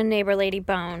Jason and neighbor lady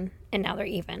bone, and now they're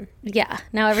even. yeah,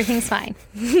 now everything's fine.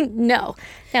 No,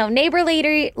 neighbor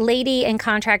lady and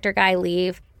contractor guy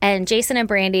leave, and Jason and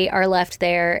Brandy are left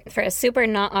there. For a super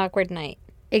not awkward night.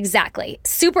 Exactly.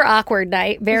 Super awkward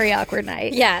night. Very awkward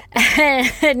night. Yeah.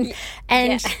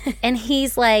 And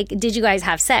he's like, did you guys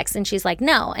have sex? And she's like,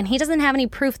 no. And he doesn't have any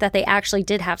proof that they actually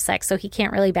did have sex, so he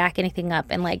can't really back anything up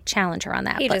and like challenge her on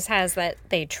that. He But- just has that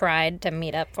they tried to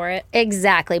meet up for it.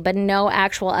 Exactly, but no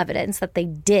actual evidence that they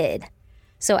did.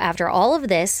 So after all of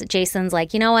this, Jason's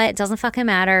like, you know what? It doesn't fucking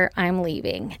matter. I'm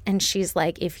leaving. And she's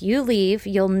like, if you leave,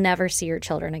 you'll never see your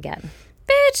children again.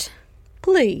 Bitch,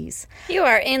 Please. you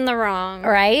are in the wrong.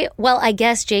 Right? Well, I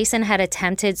guess Jason had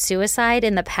attempted suicide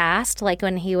in the past, like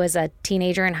when he was a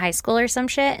teenager in high school or some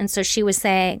shit. And so she was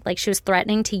saying, like, she was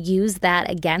threatening to use that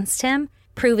against him,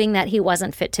 proving that he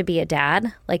wasn't fit to be a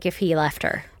dad, like if he left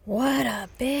her. What a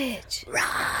bitch.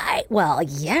 Right. Well,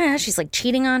 yeah, she's like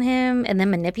cheating on him and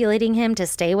then manipulating him to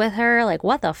stay with her. Like,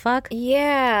 what the fuck?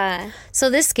 Yeah.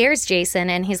 So this scares Jason,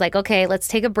 and he's like, okay, let's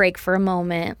take a break for a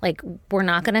moment. Like, we're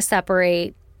not going to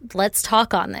separate. Let's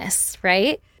talk on this,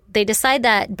 right? They decide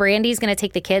that Brandy's going to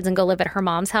take the kids and go live at her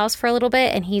mom's house for a little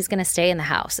bit, and he's going to stay in the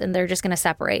house, and they're just going to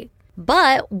separate.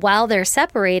 But while they're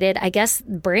separated, I guess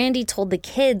Brandy told the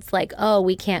kids, like, oh,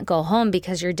 we can't go home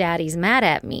because your daddy's mad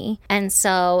at me. And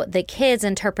so the kids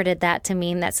interpreted that to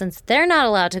mean that since they're not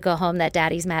allowed to go home, that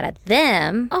daddy's mad at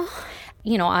them. Oh.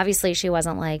 You know, obviously she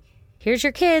wasn't like, here's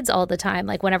your kids all the time.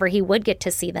 Like, whenever he would get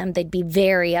to see them, they'd be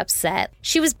very upset.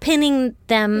 She was pinning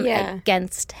them Yeah.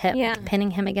 against him, Yeah. pinning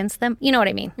him against them. You know what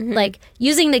I mean? Like,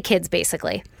 using the kids,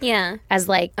 basically, Yeah. as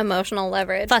like, Emotional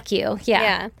leverage. fuck you. Yeah.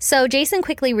 Yeah. So Jason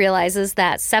quickly realizes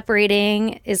that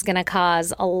separating is going to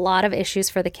cause a lot of issues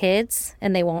for the kids,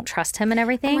 and they won't trust him and Oh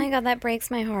everything. my God, that breaks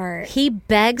my heart. He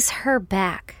begs her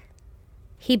back.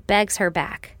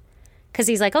 Because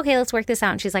he's like, okay, let's work this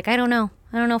out. And she's like, I don't know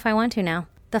if I want to now.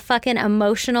 The fucking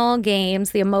emotional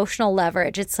games, the emotional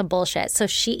leverage, it's some bullshit. So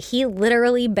he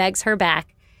literally begs her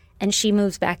back, and she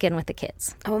moves back in with the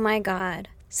kids. Oh my God.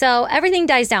 So everything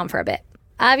dies down for a bit.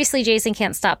 Obviously, Jason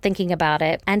can't stop thinking about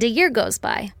it, and a year goes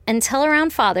by until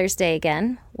around Father's Day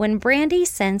again, when Brandy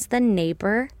sends the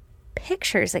neighbor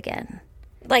pictures again.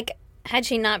 Like, had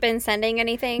she not been sending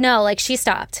anything? No, like, she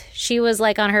stopped. She was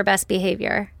like on her best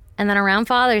behavior. And then around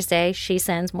Father's Day, she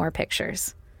sends more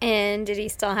pictures. And did he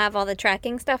still have all the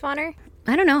tracking stuff on her?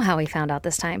 I don't know how he found out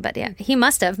this time, but yeah, he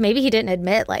must have. Maybe he didn't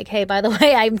admit, like, hey, by the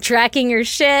way, I'm tracking your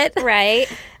shit. Right.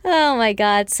 Oh my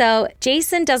God. So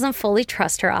Jason doesn't fully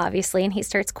trust her, obviously, and he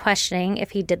starts questioning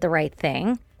if he did the right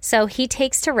thing. So he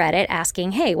takes to Reddit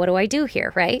asking, hey, what do I do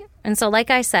here, right? And so, like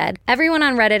I said, everyone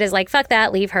on Reddit is like, fuck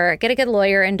that, leave her, get a good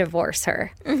lawyer and divorce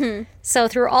her. Mm-hmm. So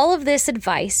through all of this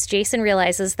advice, Jason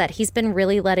realizes that he's been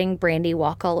really letting Brandy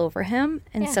walk all over him.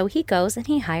 And so he goes and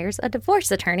he hires a divorce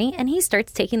attorney, and he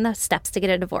starts taking the steps to get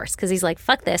a divorce because he's like,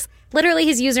 fuck this. Literally,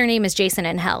 his username is Jason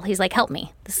in Hell. He's like, help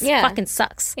me. This fucking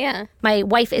sucks. Yeah. My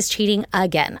wife is cheating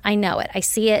again. I know it. I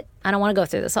see it. I don't want to go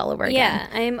through this all over again. Yeah,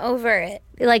 I'm over it.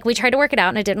 Like, we tried to work it out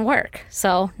and it didn't work.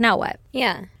 So now what?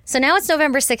 Yeah. So now it's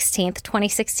November 16th,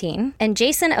 2016, and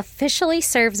Jason officially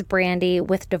serves Brandy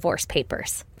with divorce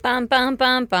papers. Bum, bum,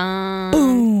 bum,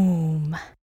 bum.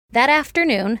 That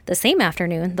afternoon, the same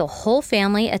afternoon, the whole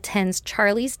family attends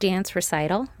Charlie's dance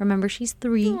recital. Remember, she's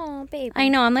 3. Oh, baby. I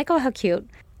know. I'm like, oh, how cute.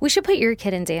 We should put your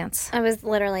kid in dance. I was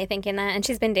literally thinking that, and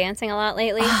she's been dancing a lot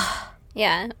lately.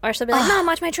 Yeah. Or she'll be like, Mom,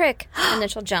 watch my trick. And then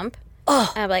she'll jump. And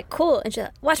I'm like, cool. And she'll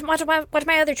like, watch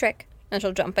my other trick. And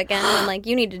she'll jump again. And I'm like,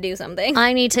 you need to do something.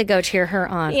 I need to go cheer her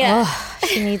on. Yeah. Oh,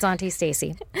 she needs Auntie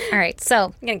Stacy. All right, so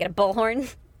I'm going to get a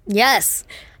bullhorn. yes.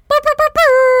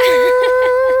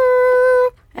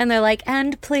 And they're like,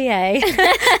 and plie.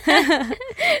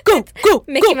 go,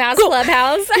 Mickey Mouse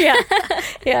Clubhouse.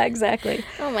 Yeah, exactly.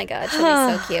 Oh my God. She'll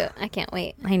be so cute. I can't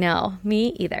wait. I know.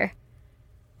 Me either.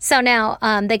 So now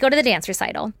they go to the dance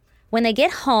recital. When they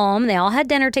get home, they all had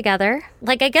dinner together.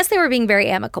 Like, I guess they were being very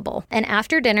amicable. And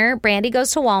after dinner, Brandy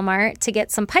goes to Walmart to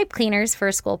get some pipe cleaners for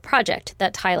a school project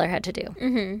that Tyler had to do.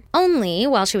 Mm-hmm. Only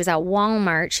while she was at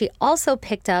Walmart, she also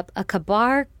picked up a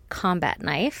Kabar combat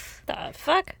knife. The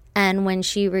fuck? And when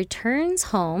she returns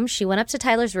home, she went up to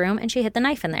Tyler's room and she hid the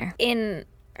knife in there. In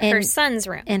her son's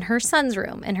room. In her son's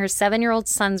room. In her 7-year-old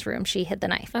son's room, she hid the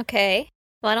knife. Okay.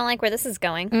 Well, I don't like where this is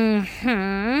going.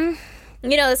 Mm-hmm.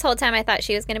 You know, this whole time I thought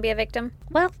she was going to be a victim.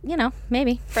 Well,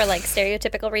 maybe. For, like,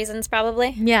 stereotypical reasons,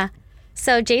 probably. Yeah.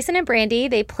 So Jason and Brandy,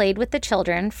 they played with the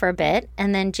children for a bit,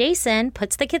 and then Jason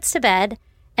puts the kids to bed,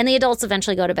 and the adults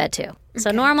eventually go to bed too.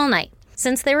 So normal night.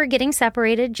 Since they were getting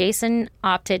separated, Jason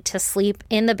opted to sleep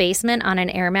in the basement on an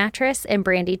air mattress, and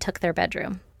Brandy took their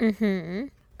bedroom. Mm-hmm.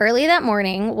 Early that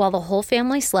morning, while the whole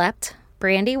family slept,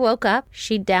 Brandy woke up,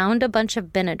 she downed a bunch of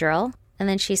Benadryl, and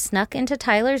then she snuck into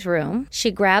Tyler's room. She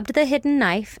grabbed the hidden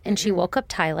knife, and she woke up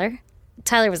Tyler.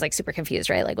 Tyler was, like, super confused,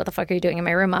 right? Like, what the fuck are you doing in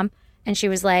my room, Mom? And she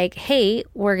was like, hey,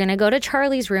 we're going to go to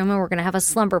Charlie's room, and we're going to have a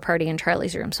slumber party in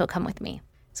Charlie's room, so come with me.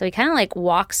 So he kind of, like,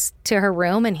 walks to her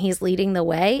room, and he's leading the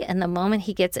way. And the moment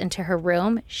he gets into her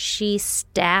room, she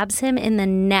stabs him in the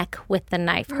neck with the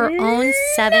knife. Her own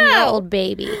 7-year-old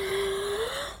baby.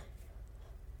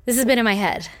 This has been in my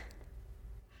head.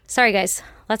 Sorry, guys.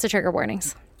 Lots of trigger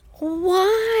warnings.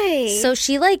 Why? So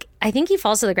she, like, I think he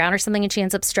falls to the ground or something, and she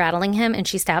ends up straddling him, and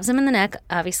she stabs him in the neck,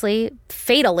 obviously,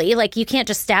 fatally. Like, you can't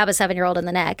just stab a 7-year-old in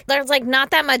the neck. There's, like,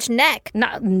 not that much neck.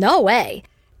 No way.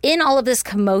 In all of this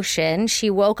commotion,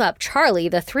 she woke up Charlie,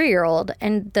 the 3-year-old,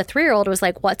 and the 3-year-old was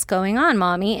like, what's going on,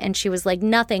 Mommy? And she was like,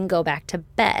 nothing, go back to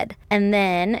bed. And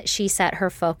then she set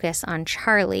her focus on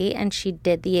Charlie, and she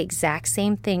did the exact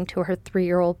same thing to her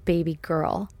 3-year-old baby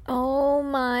girl. Oh,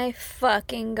 my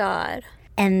fucking God.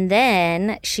 And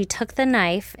then she took the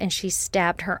knife and she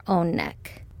stabbed her own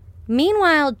neck.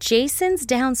 Meanwhile, Jason's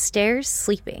downstairs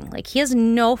sleeping. Like, he has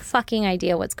no fucking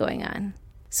idea what's going on.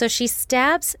 So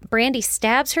Brandy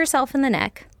stabs herself in the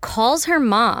neck, calls her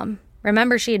mom.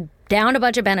 Remember, she had downed a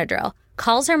bunch of Benadryl.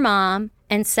 Calls her mom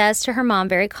and says to her mom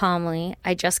very calmly,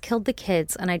 I just killed the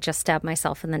kids and I just stabbed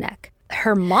myself in the neck.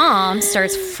 Her mom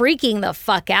starts freaking the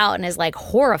fuck out and is, like,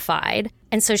 horrified.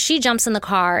 And so she jumps in the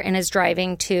car and is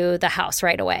driving to the house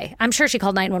right away. I'm sure she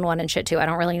called 911 and shit too. I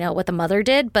don't really know what the mother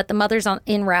did, but the mother's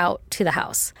en route to the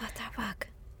house. What the fuck?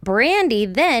 Brandy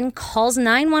then calls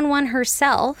 911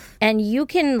 herself, and you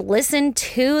can listen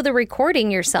to the recording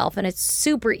yourself, and it's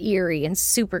super eerie and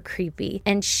super creepy.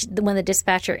 And when the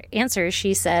dispatcher answers,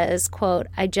 she says, quote,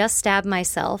 I just stabbed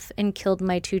myself and killed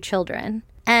my 2 children.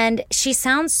 And she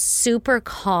sounds super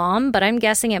calm, but I'm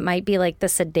guessing it might be like the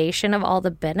sedation of all the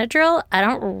Benadryl. I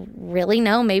don't really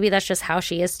know. Maybe that's just how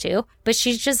she is too. But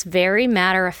she's just very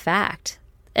matter of fact.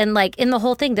 And, like, in the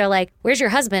whole thing, they're like, where's your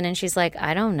husband? And she's like,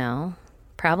 I don't know.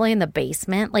 Probably in the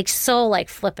basement. Like, so, like,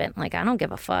 flippant. Like, I don't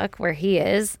give a fuck where he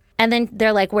is. And then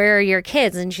they're like, where are your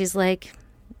kids? And she's like,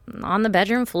 on the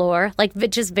bedroom floor. Like,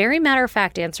 just very matter of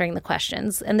fact answering the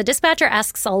questions. And the dispatcher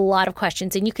asks a lot of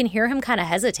questions, and you can hear him kind of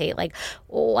hesitate, like,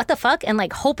 what the fuck? And,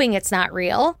 like, hoping it's not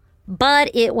real.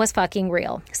 But it was fucking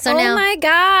real. So now, oh my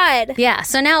God. Yeah.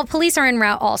 So now police are en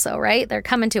route also, right? They're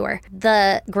coming to her.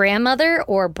 The grandmother,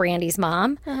 or Brandy's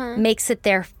mom, makes it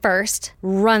there first,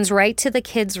 runs right to the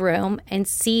kids' room, and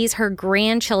sees her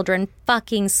grandchildren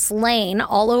fucking slain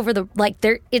all over the, like,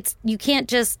 you can't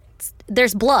just,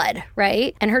 there's blood,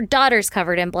 right? And her daughter's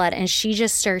covered in blood, and she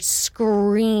just starts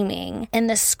screaming. And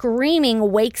the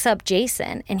screaming wakes up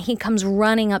Jason, and he comes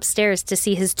running upstairs to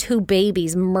see his 2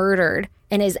 babies murdered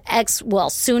and his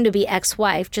soon-to-be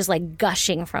ex-wife just, like,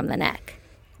 gushing from the neck.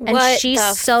 And what she's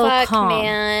the so fuck, calm.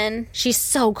 Man? She's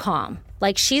so calm.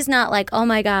 Like, she's not like, oh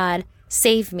my God,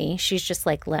 save me. She's just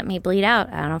like, let me bleed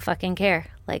out. I don't fucking care.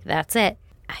 Like, that's it.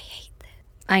 I hate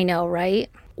that. I know, right?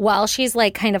 While she's,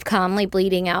 like, kind of calmly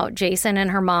bleeding out, Jason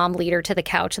and her mom lead her to the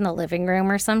couch in the living room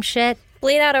or some shit.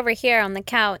 Bleed out over here on the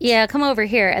couch. Yeah, come over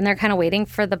here. And they're kind of waiting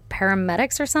for the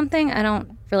paramedics or something. I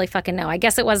don't really fucking know. I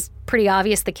guess it was pretty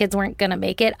obvious the kids weren't going to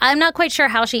make it. I'm not quite sure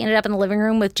how she ended up in the living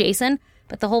room with Jason.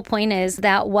 But the whole point is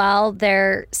that while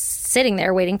they're sitting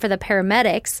there waiting for the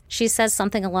paramedics, she says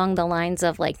something along the lines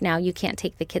of, like, now you can't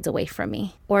take the kids away from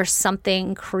me, or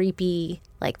something creepy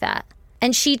like that.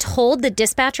 And she told the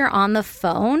dispatcher on the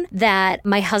phone that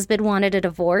my husband wanted a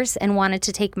divorce and wanted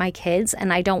to take my kids,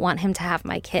 and I don't want him to have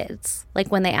my kids.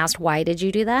 Like, when they asked, why did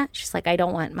you do that? She's like, I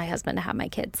don't want my husband to have my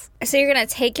kids. So you're going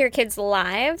to take your kids'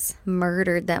 lives?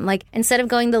 Murdered them. Like, instead of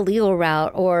going the legal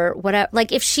route or whatever.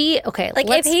 Like, if she, okay. Like,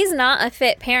 if he's not a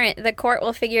fit parent, the court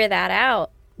will figure that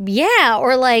out. Yeah,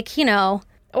 or, like, you know.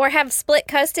 Or have split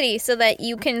custody so that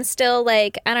you can still,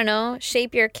 like, I don't know,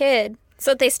 shape your kid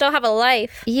So they still have a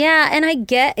life. Yeah, and I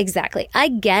get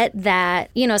that,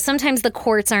 sometimes the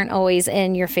courts aren't always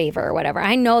in your favor or whatever.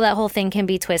 I know that whole thing can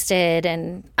be twisted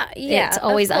and it's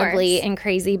always ugly and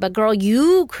crazy, but girl,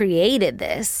 you created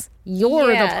this.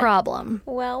 You're the problem.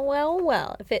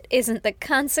 Well, if it isn't the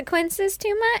consequences to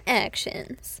my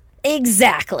actions.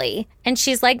 Exactly. And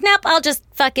she's like, nope, I'll just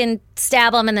fucking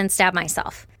stab him and then stab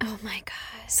myself. Oh my God.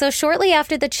 So shortly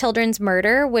after the children's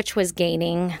murder, which was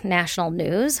gaining national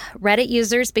news, Reddit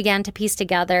users began to piece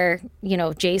together,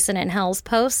 Jason and Hell's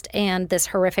post and this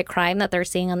horrific crime that they're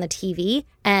seeing on the TV.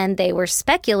 And they were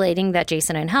speculating that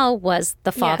Jason and Hell was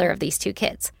the father of these two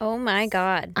kids. Oh my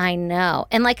God. I know.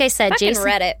 And like I said, Fucking Jason...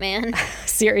 Reddit, man.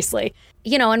 Seriously.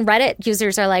 And Reddit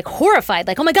users are like horrified,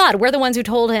 like, oh my God, we're the ones who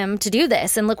told him to do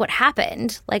this. And look what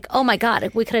happened. Like, oh my God,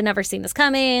 we could have never seen this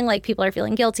coming. Like, people are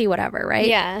feeling guilty, whatever, right?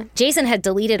 Yeah. Jason had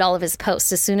deleted all of his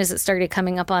posts as soon as it started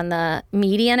coming up on the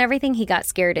media and everything. He got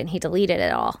scared and he deleted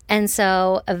it all. And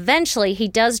so eventually he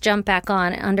does jump back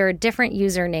on under a different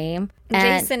username.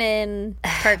 Jason in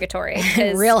purgatory.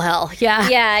 Real hell, yeah.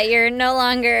 Yeah, you're no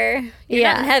longer, you're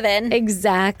not in heaven.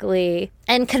 Exactly.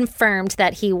 And confirmed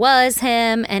that he was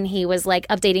him, and he was like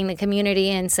updating the community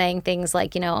and saying things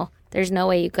like, there's no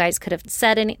way you guys could have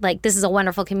said any, like, this is a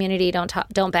wonderful community.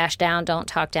 Don't bash down. Don't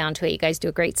talk down to it. You guys do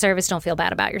a great service. Don't feel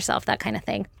bad about yourself, that kind of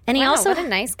thing. And he also... what a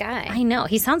nice guy. I know.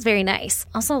 He sounds very nice.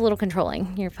 Also a little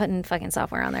controlling. You're putting fucking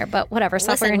software on there, but whatever.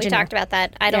 Software engineer. We talked about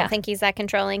that. I don't think he's that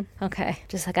controlling. Okay.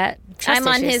 Just I got trust I'm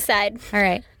on issues. his side. All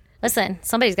right. Listen,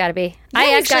 somebody's got to be. Yeah,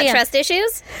 I actually got trust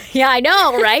issues. Yeah, I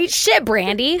know, right? Shit,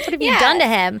 Brandy. What have you done to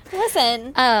him?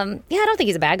 Listen. I don't think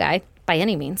he's a bad guy by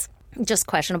any means. Just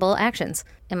questionable actions,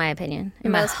 in my opinion.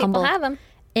 Most people have them.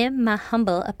 In my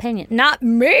humble opinion. Not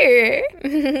me.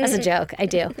 That's a joke. I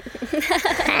do.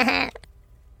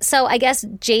 So I guess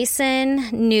Jason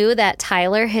knew that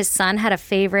Tyler, his son, had a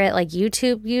favorite like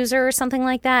YouTube user or something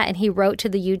like that. And he wrote to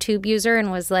the YouTube user and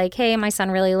was like, hey, my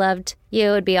son really loved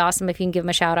you. It'd be awesome if you can give him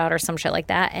a shout out or some shit like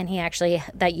that. And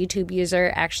that YouTube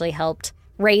user actually helped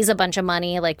raise a bunch of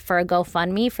money like for a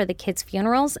GoFundMe for the kids'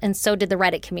 funerals. And so did the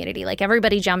Reddit community. Like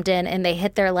everybody jumped in and they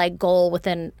hit their like goal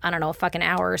within, I don't know, a fucking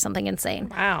hour or something insane.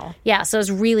 Wow. Yeah. So it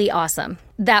was really awesome.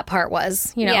 That part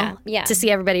was, to see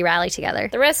everybody rally together.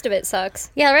 The rest of it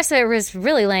sucks. Yeah. The rest of it was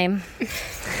really lame.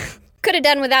 Could have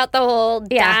done without the whole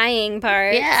dying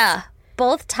part. Yeah.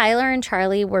 Both Tyler and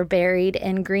Charlie were buried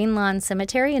in Green Lawn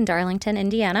Cemetery in Darlington,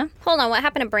 Indiana. Hold on. What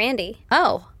happened to Brandy?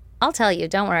 Oh, I'll tell you.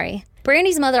 Don't worry.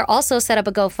 Brandy's mother also set up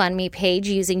a GoFundMe page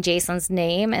using Jason's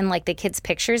name and like the kids'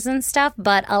 pictures and stuff,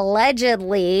 but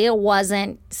allegedly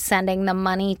wasn't sending the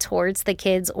money towards the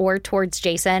kids or towards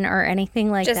Jason or anything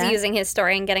like that. Just using his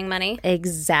story and getting money.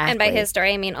 Exactly. And by his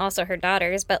story, I mean also her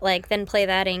daughters, but like then play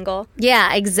that angle.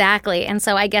 Yeah, exactly. And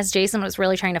so I guess Jason was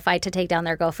really trying to fight to take down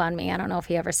their GoFundMe. I don't know if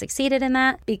he ever succeeded in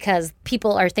that because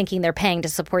people are thinking they're paying to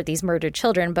support these murdered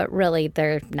children, but really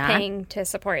they're not. Paying to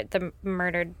support the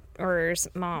murdered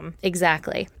mom.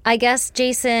 Exactly. I guess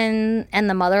Jason and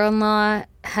the mother-in-law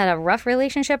had a rough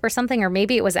relationship or something, or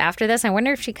maybe it was after this. I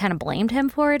wonder if she kind of blamed him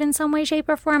for it in some way, shape,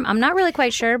 or form. I'm not really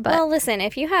quite sure, but... Well, listen,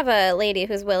 if you have a lady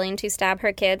who's willing to stab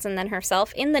her kids and then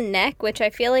herself in the neck, which I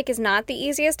feel like is not the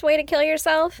easiest way to kill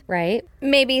yourself... Right.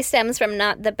 Maybe stems from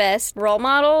not the best role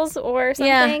models or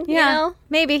something, you know?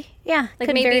 Maybe. Yeah. Like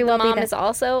could maybe very well the mom be is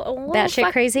also a little...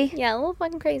 Batshit crazy? Yeah, a little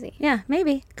fucking crazy. Yeah,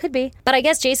 maybe. Could be. But I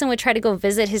guess Jason would try to go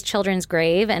visit his children's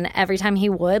grave, and every time he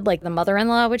would, like, the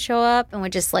mother-in-law would show up and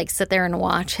would just, like, sit there and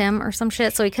watch him or some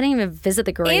shit, so he couldn't even visit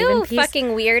the grave in peace. Fucking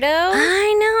weirdo.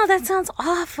 I know, that sounds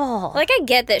awful. Like, I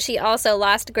get that she also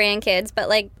lost grandkids, but,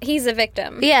 like, he's a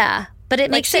victim. Yeah, but it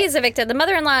like, makes she's a victim. The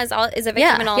mother-in-law is a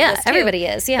victim in all this, too. Everybody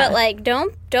is, yeah. But, like,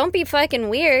 don't be fucking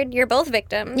weird. You're both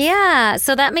victims. Yeah,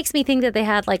 so that makes me think that they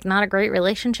had, like, not a great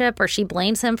relationship, or she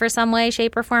blames him for some way,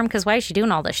 shape, or form, because why is she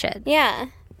doing all this shit? Yeah.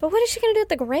 But what is she going to do at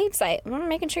the gravesite? I'm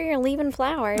making sure you're leaving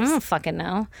flowers. I don't fucking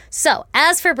know. So,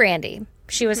 as for Brandy,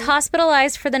 she was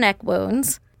hospitalized for the neck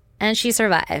wounds, and she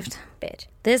survived. Bitch.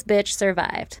 This bitch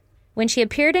survived. When she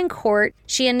appeared in court,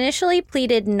 she initially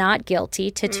pleaded not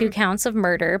guilty to 2 counts of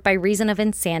murder by reason of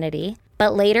insanity,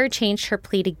 but later changed her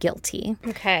plea to guilty.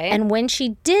 Okay. And when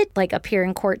she did, like, appear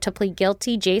in court to plead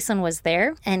guilty, Jason was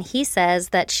there, and he says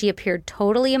that she appeared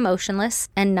totally emotionless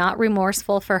and not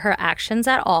remorseful for her actions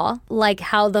at all, like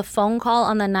how the phone call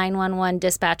on the 911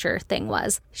 dispatcher thing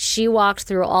was. She walked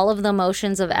through all of the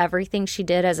emotions of everything she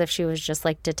did as if she was just,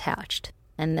 like, detached.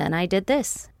 And then I did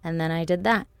this, and then I did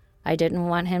that. I didn't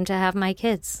want him to have my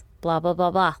kids. Blah, blah, blah,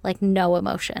 blah. Like, no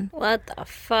emotion. What the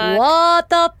fuck? What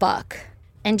the fuck?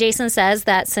 And Jason says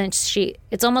that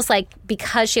it's almost like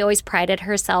because she always prided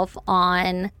herself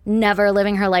on never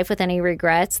living her life with any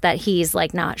regrets, that he's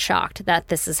like not shocked that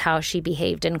this is how she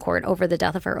behaved in court over the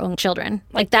death of her own children.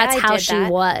 Like that's how she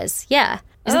was. Yeah.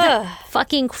 Isn't that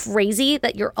fucking crazy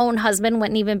that your own husband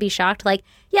wouldn't even be shocked? Like,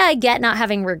 yeah, I get not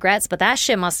having regrets, but that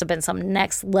shit must have been some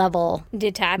next level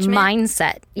detachment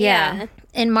mindset. Yeah.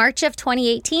 In March of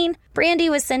 2018, Brandy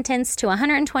was sentenced to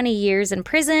 120 years in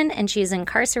prison, and she's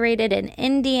incarcerated in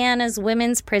Indiana's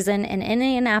women's prison in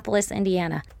Indianapolis,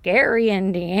 Indiana. Gary,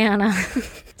 Indiana.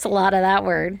 It's a lot of that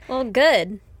word. Well,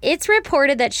 good. It's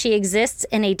reported that she exists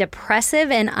in a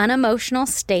depressive and unemotional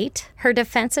state. Her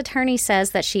defense attorney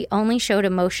says that she only showed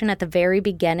emotion at the very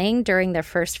beginning during their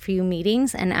first few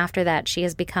meetings, and after that, she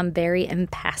has become very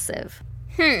impassive.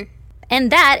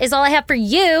 And that is all I have for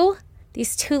you.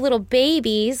 These two little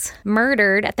babies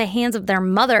murdered at the hands of their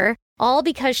mother, all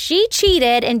because she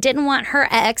cheated and didn't want her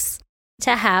ex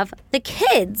to have the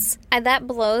kids. That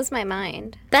blows my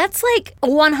mind. That's like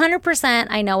 100%,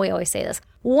 I know we always say this,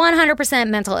 100%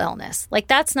 mental illness. Like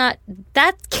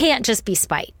that can't just be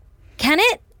spite. Can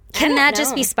it? Can that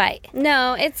just be spite?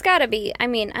 No, it's gotta be. I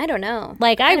mean, I don't know.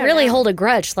 Like I really hold a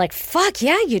grudge. Like, fuck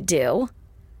yeah, you do.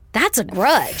 That's a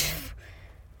grudge.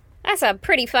 That's a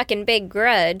pretty fucking big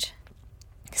grudge.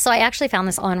 So I actually found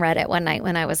this on Reddit one night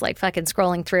when I was like fucking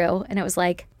scrolling through, and it was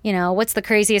like, you know, what's the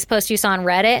craziest post you saw on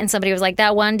Reddit? And somebody was like,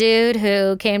 that one dude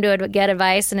who came to get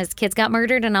advice and his kids got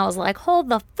murdered. And I was like, hold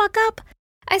the fuck up.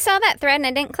 I saw that thread and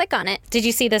I didn't click on it. Did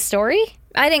you see this story?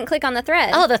 I didn't click on the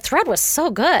thread. Oh, the thread was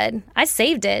so good. I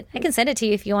saved it. I can send it to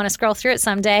you if you want to scroll through it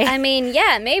someday. I mean,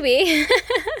 yeah, maybe.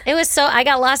 I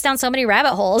got lost down so many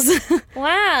rabbit holes.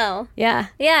 Wow. Yeah.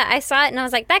 Yeah, I saw it and I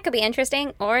was like, that could be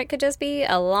interesting, or it could just be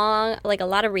a lot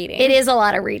of reading. It is a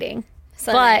lot of reading,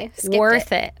 so but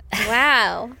worth it.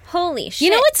 Wow. Holy shit. You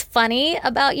know what's funny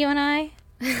about you and I?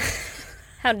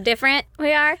 How different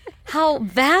we are. How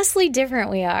vastly different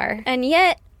we are. And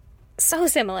yet, so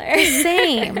similar.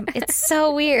 Same. It's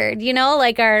so weird. You know,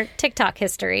 like our TikTok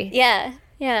history. Yeah.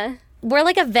 Yeah. We're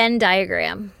like a Venn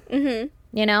diagram. Mm-hmm.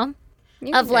 You know?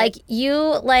 Of like, you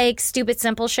like stupid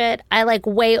simple shit. I like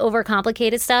way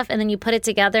overcomplicated stuff. And then you put it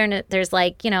together and there's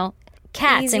like, you know,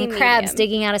 cats easy and crabs medium.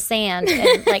 digging out of sand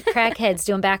and like crackheads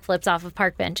doing backflips off of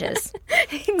park benches.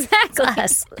 Exactly. It's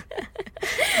us.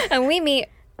 And we meet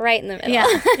right in the middle. Yeah.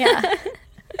 Yeah.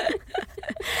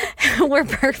 We're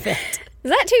perfect. Is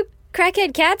that two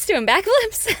crackhead cats doing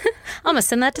backflips? I'm going to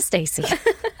send that to Stacy.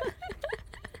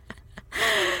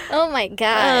 Oh my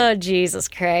God. Oh, Jesus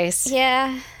Christ.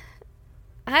 Yeah.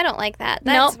 I don't like that.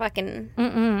 That's fucking,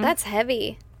 that's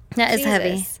heavy. That is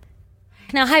heavy. Jesus.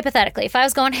 Now, hypothetically, if I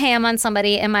was going ham on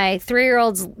somebody in my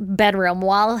 3-year-old's bedroom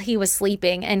while he was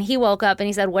sleeping and he woke up and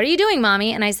he said, "What are you doing,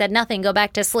 Mommy?" And I said, "Nothing, go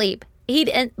back to sleep."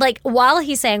 He'd, like, while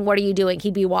he's saying, "What are you doing?"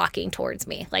 he'd be walking towards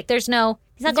me. Like, he's not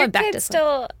going back to sleep.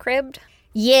 Still cribbed?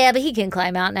 Yeah, but he can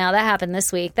climb out now. That happened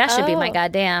this week. That should be my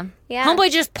goddamn. Yeah.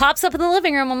 Homeboy just pops up in the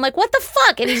living room. I'm like, what the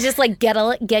fuck? And he's just like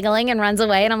giggling and runs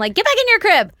away. And I'm like, get back in your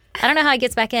crib. I don't know how he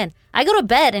gets back in. I go to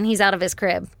bed and he's out of his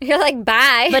crib. You're like,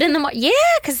 bye. But in the morning, yeah,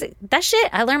 because that shit,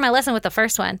 I learned my lesson with the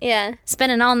first one. Yeah.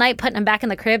 Spending all night putting him back in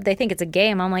the crib. They think it's a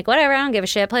game. I'm like, whatever, I don't give a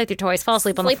shit. Play with your toys. Fall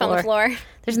asleep on the floor.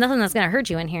 There's nothing that's going to hurt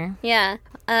you in here. Yeah.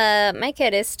 My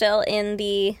kid is still in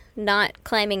the not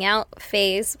climbing out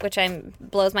phase, which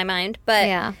blows my mind. But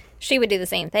Yeah. she would do the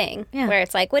same thing. Yeah. Where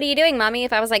it's like, what are you doing, Mommy?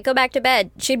 If I was like, go back to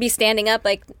bed, she'd be standing up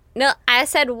like, no, I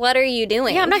said, what are you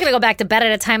doing? Yeah, I'm not going to go back to bed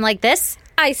at a time like this.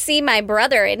 I see my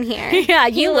brother in here. Yeah,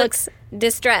 he looks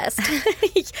distressed.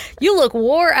 You look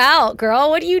wore out,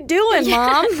 girl. What are you doing,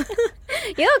 Mom?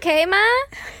 You okay, Ma?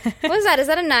 What is that? Is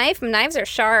that a knife? Knives are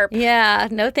sharp. Yeah,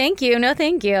 no thank you. No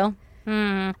thank you.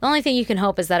 The only thing you can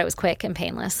hope is that it was quick and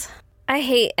painless. I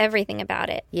hate everything about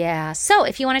it. Yeah. So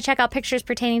if you want to check out pictures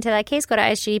pertaining to that case, go to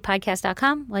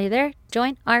isgdpodcast.com. While you're there,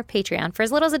 join our Patreon. For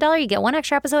as little as $1, you get one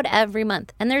extra episode every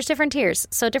month. And there's different tiers,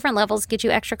 so different levels get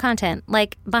you extra content,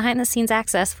 like behind-the-scenes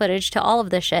access footage to all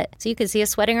of this shit. So you can see us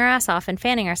sweating our ass off and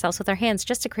fanning ourselves with our hands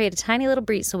just to create a tiny little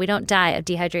breeze so we don't die of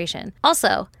dehydration.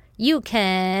 Also, you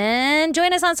can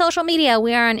join us on social media.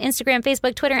 We are on Instagram,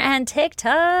 Facebook, Twitter, and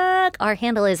TikTok. Our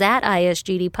handle is at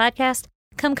ISGD Podcast.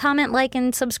 Come comment, like,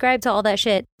 and subscribe to all that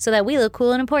shit so that we look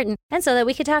cool and important and so that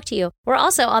we can talk to you. We're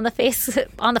also on the Facebook.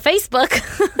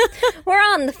 We're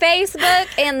on the Facebook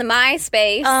and the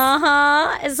MySpace.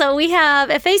 So we have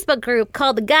a Facebook group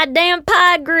called the Goddamn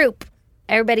Pod Group.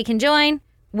 Everybody can join.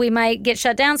 We might get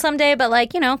shut down someday, but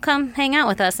come hang out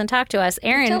with us and talk to us.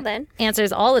 Until Erin then.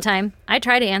 answers all the time. I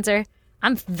try to answer.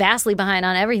 I'm vastly behind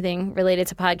on everything related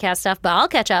to podcast stuff, but I'll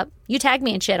catch up. You tag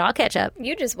me and shit, I'll catch up.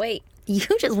 You just wait. You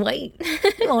just wait.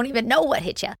 You won't even know what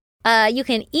hit you. You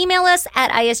can email us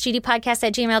at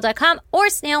isgdpodcast@gmail.com or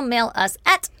snail mail us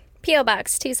at P.O.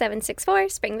 Box 2764,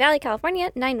 Spring Valley,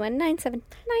 California, 91979.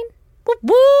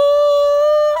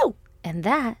 woo! And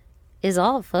that is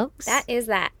all, folks. That is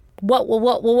that. What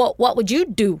would you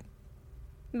do?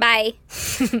 Bye.